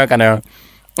no, kind.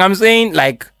 I'm saying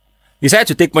like you decided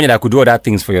to take money that could do other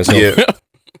things for yourself, Yeah,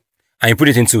 and you put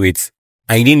it into it,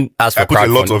 and you didn't ask for I put a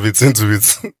lot crowdfunding. of it into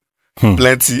it.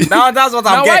 Plenty. Now that's what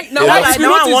I'm getting. Now, if you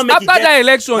notice, after that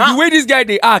election, the way this guy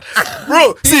they act,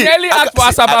 Bro, he nearly act for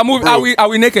Asaba movie. Are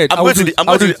we naked? I'm going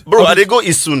to bro, I they go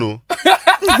Isuno.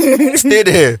 Stay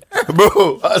there.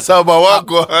 Bro, Asaba, what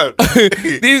go on?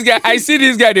 This guy, I see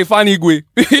this guy, they funny Igwe.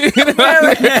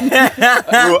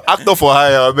 Bro, actor for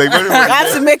hire, I beg. You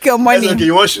have to make your money. Okay,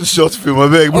 you want to shoot short film, I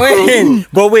beg, bro.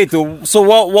 But wait, so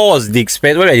what was the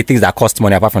expense? What are the things that cost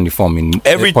money apart from the form in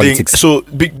Everything. politics? So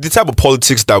the type of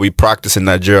politics that we practice in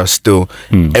Nigeria still,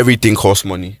 everything costs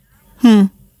money.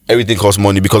 Everything costs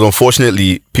money because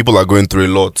unfortunately people are going through a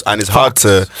lot, and it's hard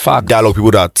to dialogue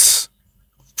people that,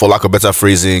 for lack of better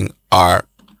phrasing, are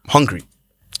hungry.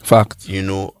 Fact. You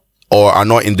know, or are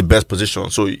not in the best position.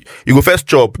 So you go first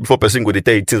job before person go they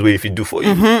tell you things where if you do for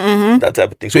you. That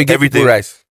type of thing. So you get everything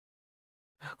rice.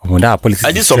 That politics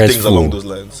I did is some stressful. things along those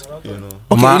lines. You know.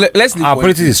 Okay, let's leave Our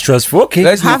politics is stressful. Okay.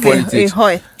 Let's leave Have politics. a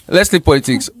hoy. Let's leave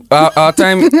politics. Our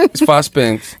time is fast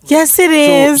spent. Yes, it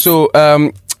is. So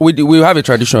we have a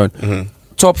tradition.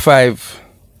 Top 5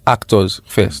 actors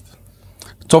first.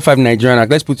 Top 5 Nigerian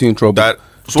actors. Let's put you in trouble.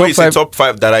 So you say top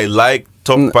 5 that I like,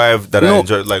 top 5 that I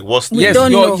enjoy. Like what's the Yes,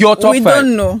 don't know. your top We 5.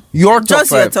 don't know. Your top Just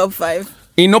 5. your top 5.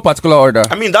 In no particular order.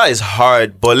 I mean that is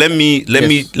hard, but let me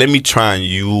try and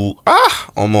you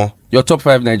Omo. Your top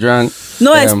 5 Nigerian.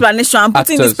 No explanation. I'm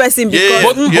putting actors. this person because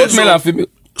Yeah. Both male and female.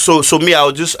 So me,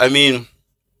 I mean,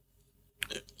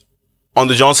 on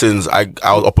the Johnsons, I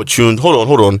was opportune.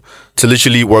 Hold on, to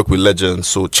literally work with legends.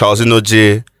 So Charles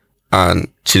Inoje and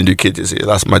Chindu Ketese.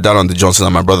 That's my dad on the Johnsons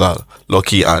and my brother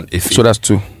Lucky and Ife. So that's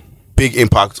 2. Big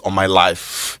impact on my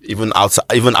life, even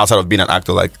outside of being an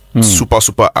actor. Like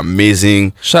super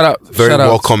amazing. Shout out. Very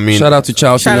welcoming. Shout out to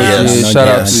Charles. Shout Shout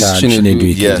out to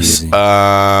Chinedu. Yes.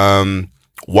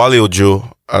 Wale Ojo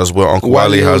as well. Uncle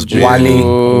Wale has been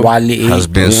Wale has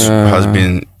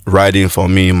been riding for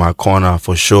me in my corner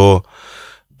for sure.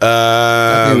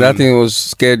 That thing was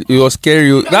scared. It was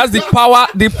scary. That's the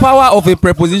power of a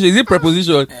preposition. Is it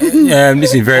preposition?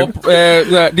 This is very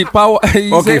the power.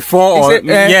 okay.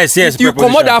 Yes. If you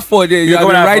come out that for you have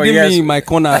been riding me in my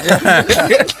corner.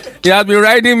 He has been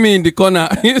riding me in the corner.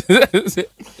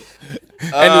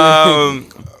 Anyway.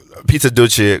 Peter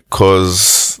Doce,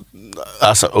 cause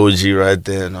that's an OG right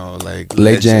there. No, like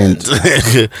legend.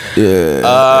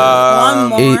 one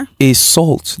more. A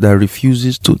salt that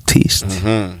refuses to taste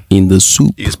in the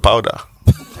soup is powder.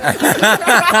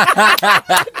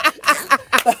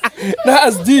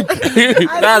 That's deep.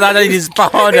 that is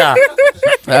powder.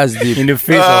 That's deep. In the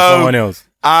face of someone else.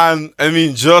 And I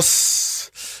mean, this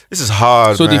is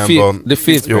hard. So man, the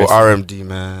fifth, yo, RMD,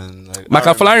 man. Like,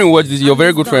 Macafalari, watch this. You're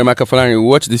very good friend, Macafalari.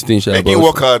 Watch this thing, Make me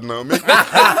work hard now.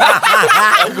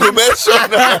 I go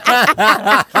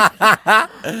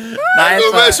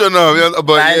mention now.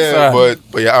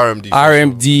 But yeah,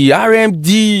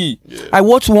 RMD. Yeah. I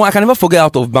watched one. I can never forget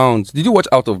Out of Bounds. Did you watch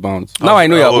Out of Bounds? Now I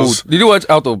know you're old. Did you watch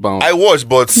Out of Bounds? I watched,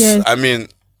 but yes. I mean,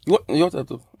 what Out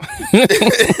of?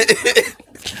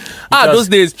 Those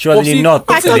days. Surely not.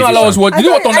 I don't allow us watch. Did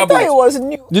you watch Thunderbolt? I thought it was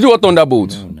new. Did you watch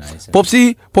Thunderbolt? Oh, nice.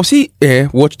 Popsy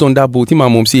watched Thunderbolt. Him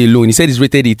and Momsy alone. He said it's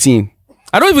rated 18.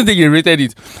 I don't even think he rated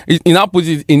it. He now put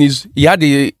it in his. He had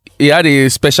a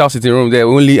special sitting room there.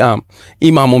 Only him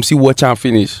and Momsy watch and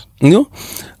finish. You know.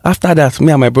 After that,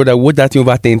 me and my brother watched that thing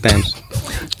over 10 times.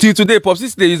 Till today, Popsy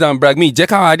still use and brag me.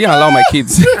 Jeka, I didn't allow my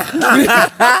kids. We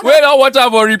don't watch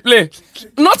out for replay.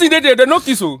 Nothing they no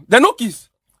kiss. They no kiss.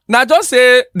 Now just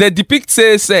say they depict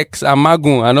sex and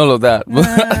magoon and all of that.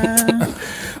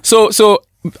 So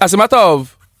as a matter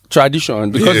of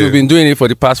tradition, because we've been doing it for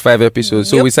the past 5 episodes,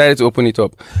 so we decided to open it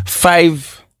up.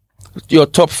 Your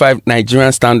top 5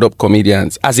 Nigerian stand-up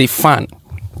comedians as a fan.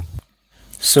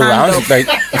 So I was like,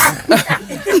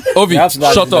 Ovi,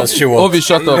 shut up. Ovi,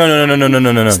 shut up.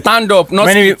 No. Stand up. Not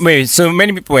so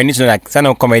many people need to know like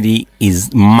stand-up comedy is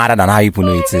madder than how people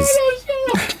know it is.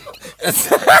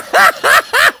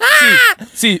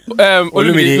 See,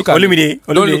 Olumide,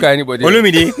 don't look at anybody.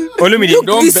 Olumide,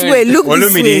 Look this way.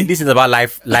 Olumide, this is about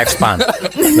lifespan.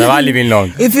 It's about living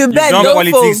long. If you bend,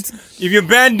 don't fold. If you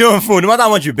bend, don't fold. No matter how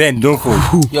much you bend, don't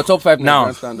fold. Your top 5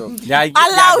 now. Stand-up. There are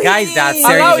guys that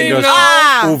are serious in those.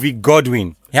 Ovi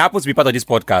Godwin. He happens to be part of this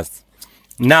podcast.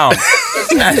 Now,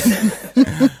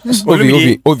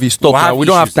 Ovi, stop now. We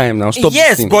don't have time now. Stop.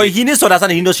 Yes, but he needs to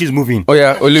understand the industry is moving. Oh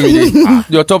yeah, Olumide.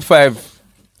 Your top 5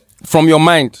 from your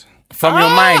mind. From your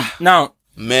mind. Now,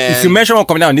 man, if you mention one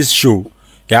coming down on this show,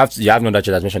 you have no that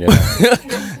you mentioned it.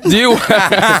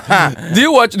 Do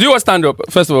you watch stand up?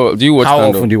 First of all, do you watch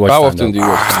stand up? How often do you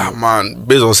watch? Man,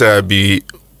 based on say I be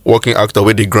working actor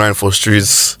where they grind for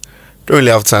streets. don't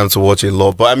really have time to watch a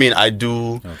lot, but I mean, I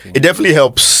do. Okay. It definitely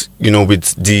helps,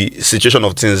 with the situation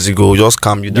of things. You go, just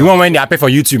calm you down. You want when they pay for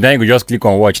YouTube, then you go just click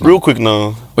on watch. Real quick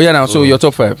now. Oh yeah, now so your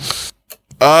top 5.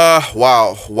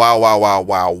 Wow.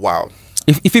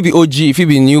 If it be OG, if it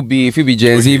be newbie, if it be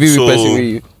Gen Z, if it be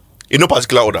person, in no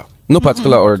particular order. No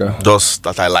particular order. Just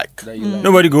that I like.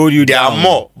 Nobody go hold you there down. Are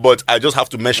more, but I just have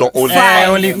to mention only 5.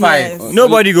 Only 5. Yes.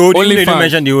 Nobody go hold you. Only they don't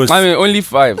mention the host. I mean, only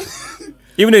 5.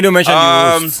 Even though they don't mention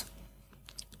the host.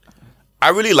 I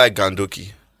really like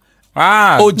Gandoki.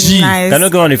 OG. Nice.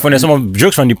 Gandoki on the phone. There's some of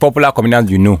jokes from the popular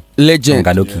comedians Legend.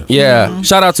 Gandoki. Yeah.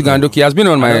 Shout out to Gandoki. He has been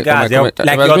on my like your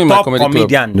top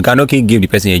comedian. Gandoki give the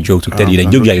person a joke to tell you the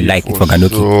joke that you like for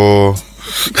Gandoki.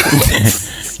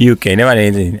 You can never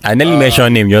anything. I nearly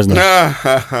mentioned name just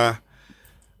now.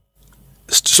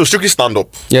 So strictly stand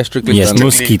up. Yeah, strictly. Yes, no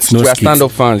skits. No skits. We are stand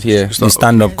up fans here.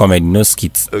 Stand up comedy, no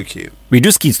skits. Okay. We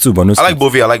do skits too, but no skits. I like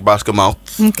Bovie. I like Basketball.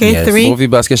 Okay, yes. 3. Bovie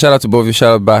Basket. Shout out to Bovie.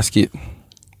 Shout out Basket.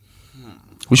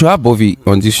 We should have Bovie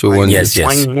on this show one day.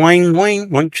 Yes. Wine,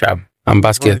 Chab. And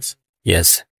Basket.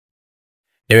 Yes.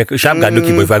 We should have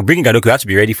Gandoki, but if we're bringing Gandoki, we have to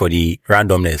be ready for the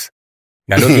randomness.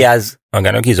 Gandoki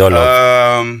is all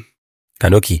of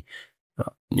Gandoki.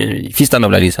 If you stand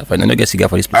up like this, I don't get cigar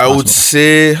for this. I would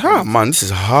say, man, this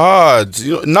is hard.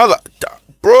 Now that,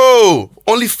 bro,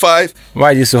 only 5.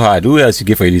 Why is this so hard? Who else you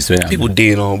give for this way? People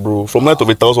day now, bro. From night of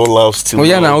 1,000 laughs till. Oh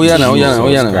yeah, now.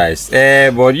 Christ.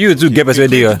 But you too get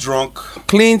persuaded there. Drunk.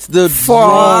 Cleans the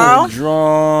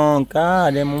drunk.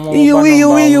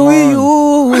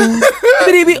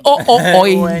 Baby,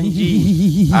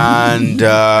 And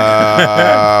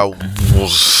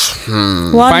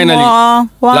finally,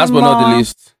 last but not the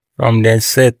least, from the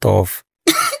set of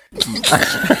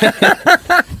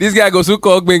this guy goes to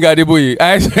call me Gadeboy.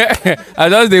 I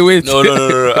just they wait. No.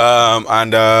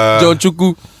 And John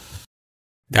Chuku.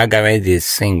 That guy when they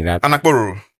sing that.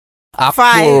 Anakporo.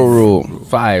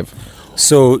 5.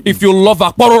 So if you love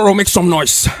Akporo, make some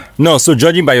noise. No, so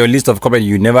judging by your list of comedy,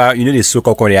 you know the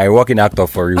so-called comedy. I working actor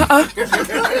for you.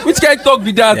 Which guy talk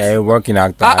be that? Yeah, working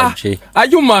actor. Are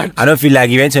you mad? I don't feel like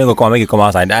eventually you come make it come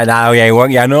outside.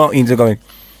 You're not into comedy.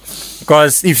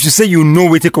 Because if you say you know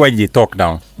where to comedy, they talk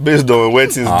now. Based on where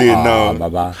things day now.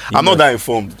 Baba. I'm not that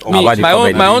informed.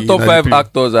 My own top 5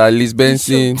 actors are Liz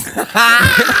Benson.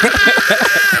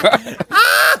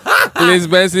 Liz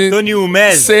Benson, Tony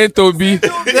Umez, Saint Toby,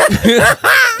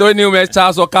 Tony Umez,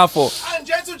 Charles Okafor,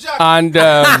 and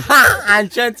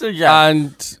Gentle Jack,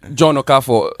 and John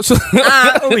Okafor. So,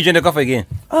 who is John Okafor again?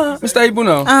 Mr.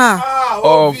 Ibuno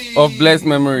of blessed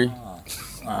memory.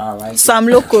 Right. Sam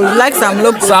Loco, you like Sam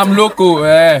Loco? Sam Loco,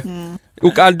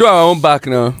 we can do our own back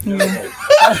now.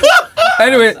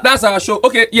 Anyway, that's our show.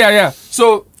 Okay, yeah.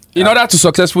 So, in order to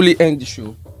successfully end the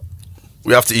show,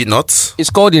 we have to eat nuts.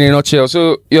 It's called in a nutshell.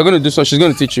 So you're gonna do so. She's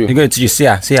gonna teach you. You're gonna teach you. See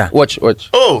her. Watch.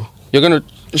 Oh, you're gonna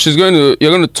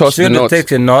toss the nuts. Take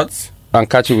the nuts and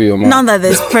catch it with your mouth. Now that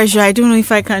there's pressure, I don't know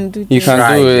if I can do this. You can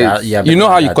do it. Yeah, you know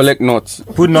how you collect nuts.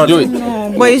 Put nuts. Do it.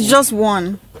 No, but it's just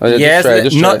one. Yes,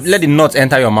 let the nuts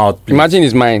enter your mouth. Please. Imagine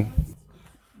it's mine.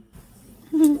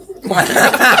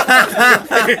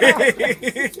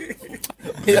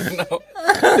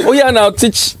 Now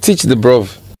teach the bro.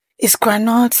 It's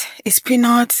granite, it's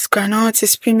peanut, it's granite,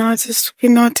 it's peanut, it's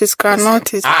peanut, it's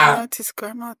granite, it's peanut, it's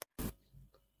granite.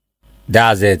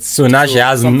 That's it. So now she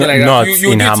has nuts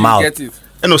in her mouth.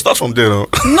 No, start from there now.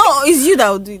 No, it's you that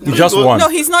will do it. You just one. No,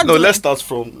 he's not. No, let's start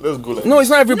from. Let's go. No, it's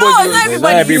not everybody. No, it's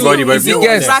not everybody. But if you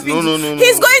guess. No.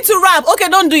 He's going to rap. Okay,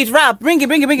 don't do it. Rap. Bring it.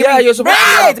 Yeah, you're supposed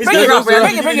to bring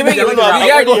it. The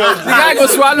guy go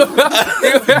swallow.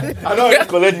 I don't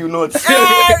collect you nuts.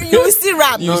 You will still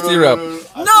rap. You still rap.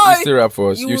 No, you still rap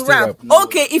for us. You still rap.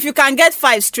 Okay, if you can get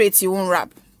 5 straight, you won't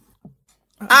rap.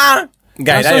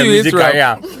 Guy, that's your music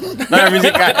career. That's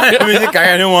music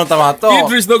career. I don't want them at all.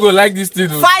 Idris not go like this thing.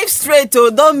 5 straight,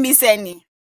 don't miss any.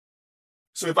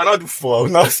 So if I not do 4, I will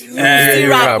not. You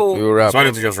rap. You rap. So why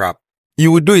don't you just rap?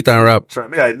 You would do it and rap.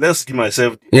 Let's give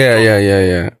myself.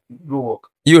 Yeah. Go walk.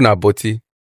 You na boti.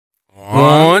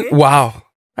 One. Wow.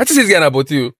 I just say this guy na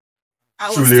boti.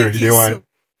 Truly, they want.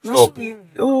 Stop.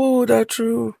 Oh, that's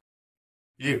true.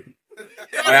 Yeah.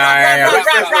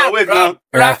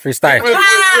 Rap freestyle.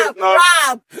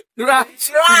 Rap.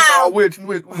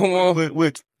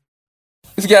 Wait.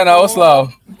 This guy na hustler.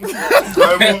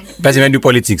 Person when do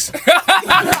politics.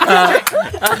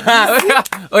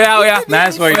 Oh yeah.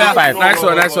 Nice one. You do 5. Nice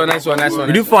one.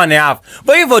 You do 4.5.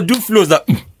 But if you do flows that.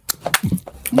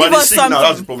 But it's now,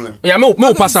 that's the problem. Yeah,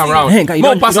 we'll pass him around. Hey,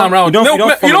 We'll pass him around. You know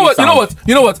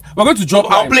what? We're going to drop.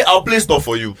 I'll play stuff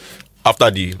for you.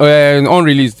 after the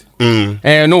unreleased.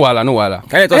 No wala.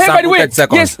 Can you just Hey, by the sample way, 30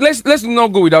 seconds? yes, let's not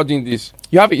go without doing this.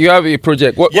 You have a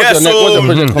project. What's yeah. your So what's the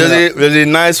project coming out? there's a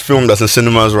nice film that's in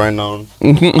cinemas right now.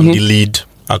 I'm the lead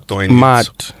actor in Mad.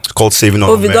 it. It's called Saving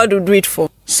Oh, on we Men. got to do it for.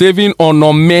 Saving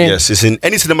Onome. Yes, it's in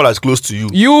any cinema that's close to you.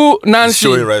 You, It's Nancy.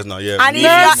 showing right now. Yeah. And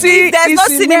Nancy, if there's no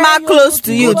it's cinema close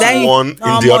to you, then one in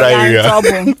the other area.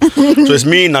 So it's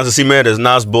me, Nancy Sime, there's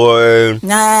Nas Boy,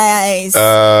 Nice.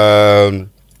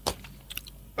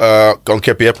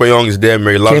 Kepi Epoyong is there,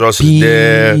 Mary Lazarus is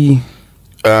there,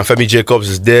 Femi Jacobs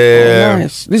is there.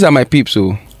 Nice. These are my peeps,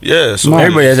 so Yeah, so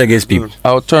Everybody else against people.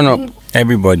 I'll turn up.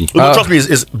 Everybody. No, trust me,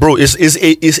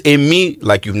 it's a me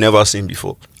like you've never seen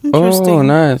before. Oh,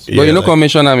 nice. Yeah, But you know, like-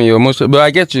 commission on me, but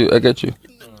I get you.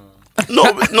 No,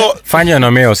 Find your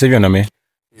name or save your name.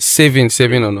 Saving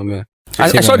Onome. I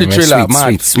Saving saw the Onome. trailer, Sweet,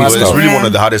 man. sweet, Mad sweet. it's stuff. really one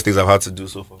of the hardest things I've had to do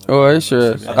so far. Oh, are you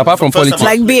sure? Apart from First politics.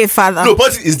 Like be a father. No,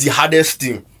 but it's the hardest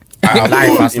thing.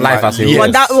 Life as a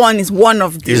But that one is one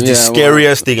of the. It's the Yeah,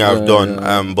 scariest thing I've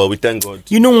done. But we thank God.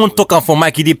 You don't want to talk for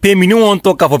Mikey, they pay me. You don't want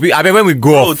to talk for people. I mean, when we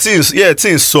go Oh, off, things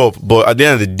suck. But at the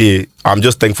end of the day, I'm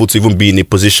just thankful to even be in a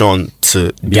position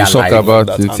to Be You talk alive. about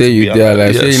That it. time Say to you be there, alive.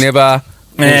 like, say Yes. you never.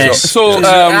 Eh. So, you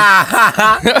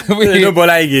know,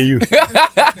 Bola again, you.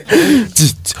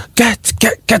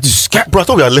 get. Bro, I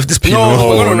thought we had left this place. No, No,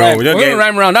 we're gonna no, rhyme. we We're don't gonna get-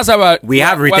 rhyme around. That's how We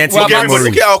have retentive we're back. memory.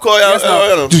 Okay, I'll call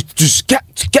you. Just get.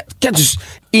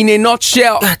 In a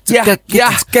nutshell,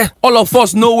 get, all of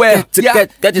us nowhere.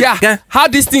 get. How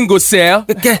this thing go sell?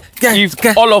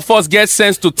 If all of us get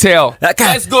sense to tell.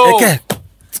 Let's go.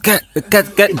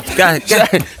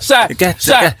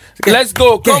 Shy. Let's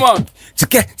go. Come on.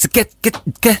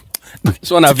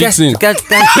 This one a vixen.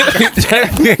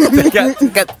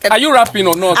 Are you rapping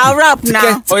or not? I'll rap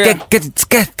now. Oh, yeah.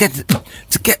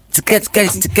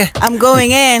 I'm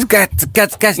going in.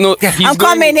 No, he's I'm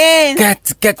coming in.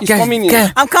 He's coming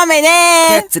in. I'm coming in.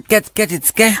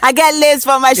 I get lace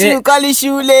for my shoe, call it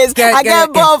shoelace. I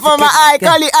get ball for my eye,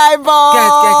 call it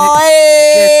eyeball.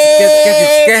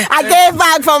 Hey. I get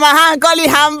bag for my hand, call it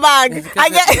handbag. I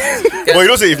get. But you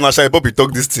don't say if Nasha Poppy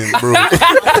talk this thing, bro.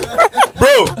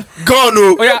 Bro, go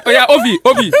no. Oh yeah,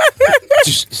 Obi.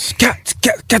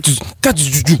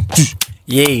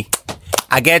 Yay.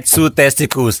 I get 2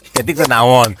 testicles. They think that I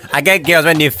won. I get girls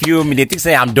when they feel me, they think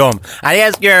say I'm dumb. I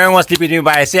get girl when want sleep with me,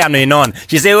 but I say I'm not none.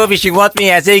 She say, Obi, she want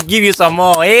me. I say, give you some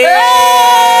more. Hey.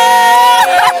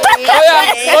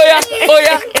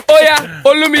 Oh yeah.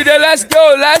 Olumide, let's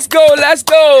go.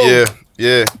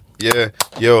 Yeah.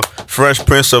 Yo, Fresh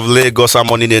Prince of Lagos, I'm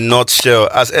on in a nutshell.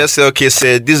 As SLK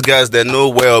said, these guys, they know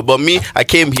well. But me, I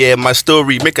came here, my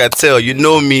story, make I tell. You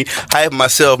know me, hype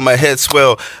myself, my head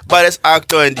swell. Baddest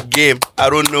actor in the game, I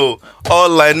don't know.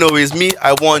 All I know is me,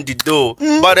 I want the dough.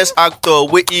 Baddest actor,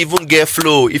 we even get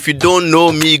flow. If you don't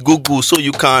know me, Google, so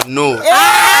you can't know.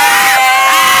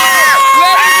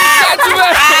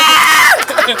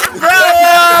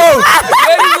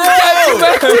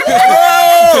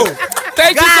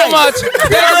 Thank you so much.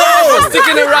 Thank you so much for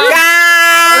sticking around.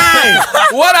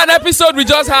 What an episode we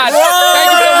just had.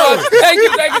 Thank you so much. Thank you.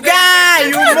 Guy,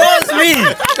 you must me.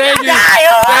 Thank you.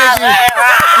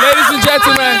 Ladies and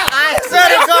gentlemen.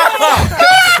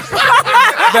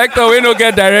 Vector, we no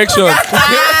get direction.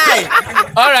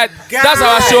 All right, that's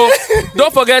our show.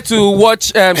 Don't forget to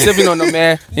watch Saving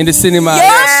Onome in the cinema.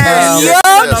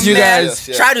 You guys.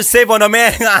 Try to save on a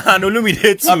man and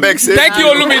Olumide too. Thank you,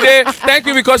 Olumide. Thank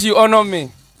you because you honor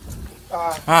me.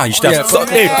 You should have cut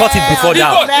it before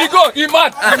that. You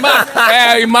mad.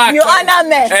 You mad. You honor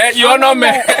me. You honor me.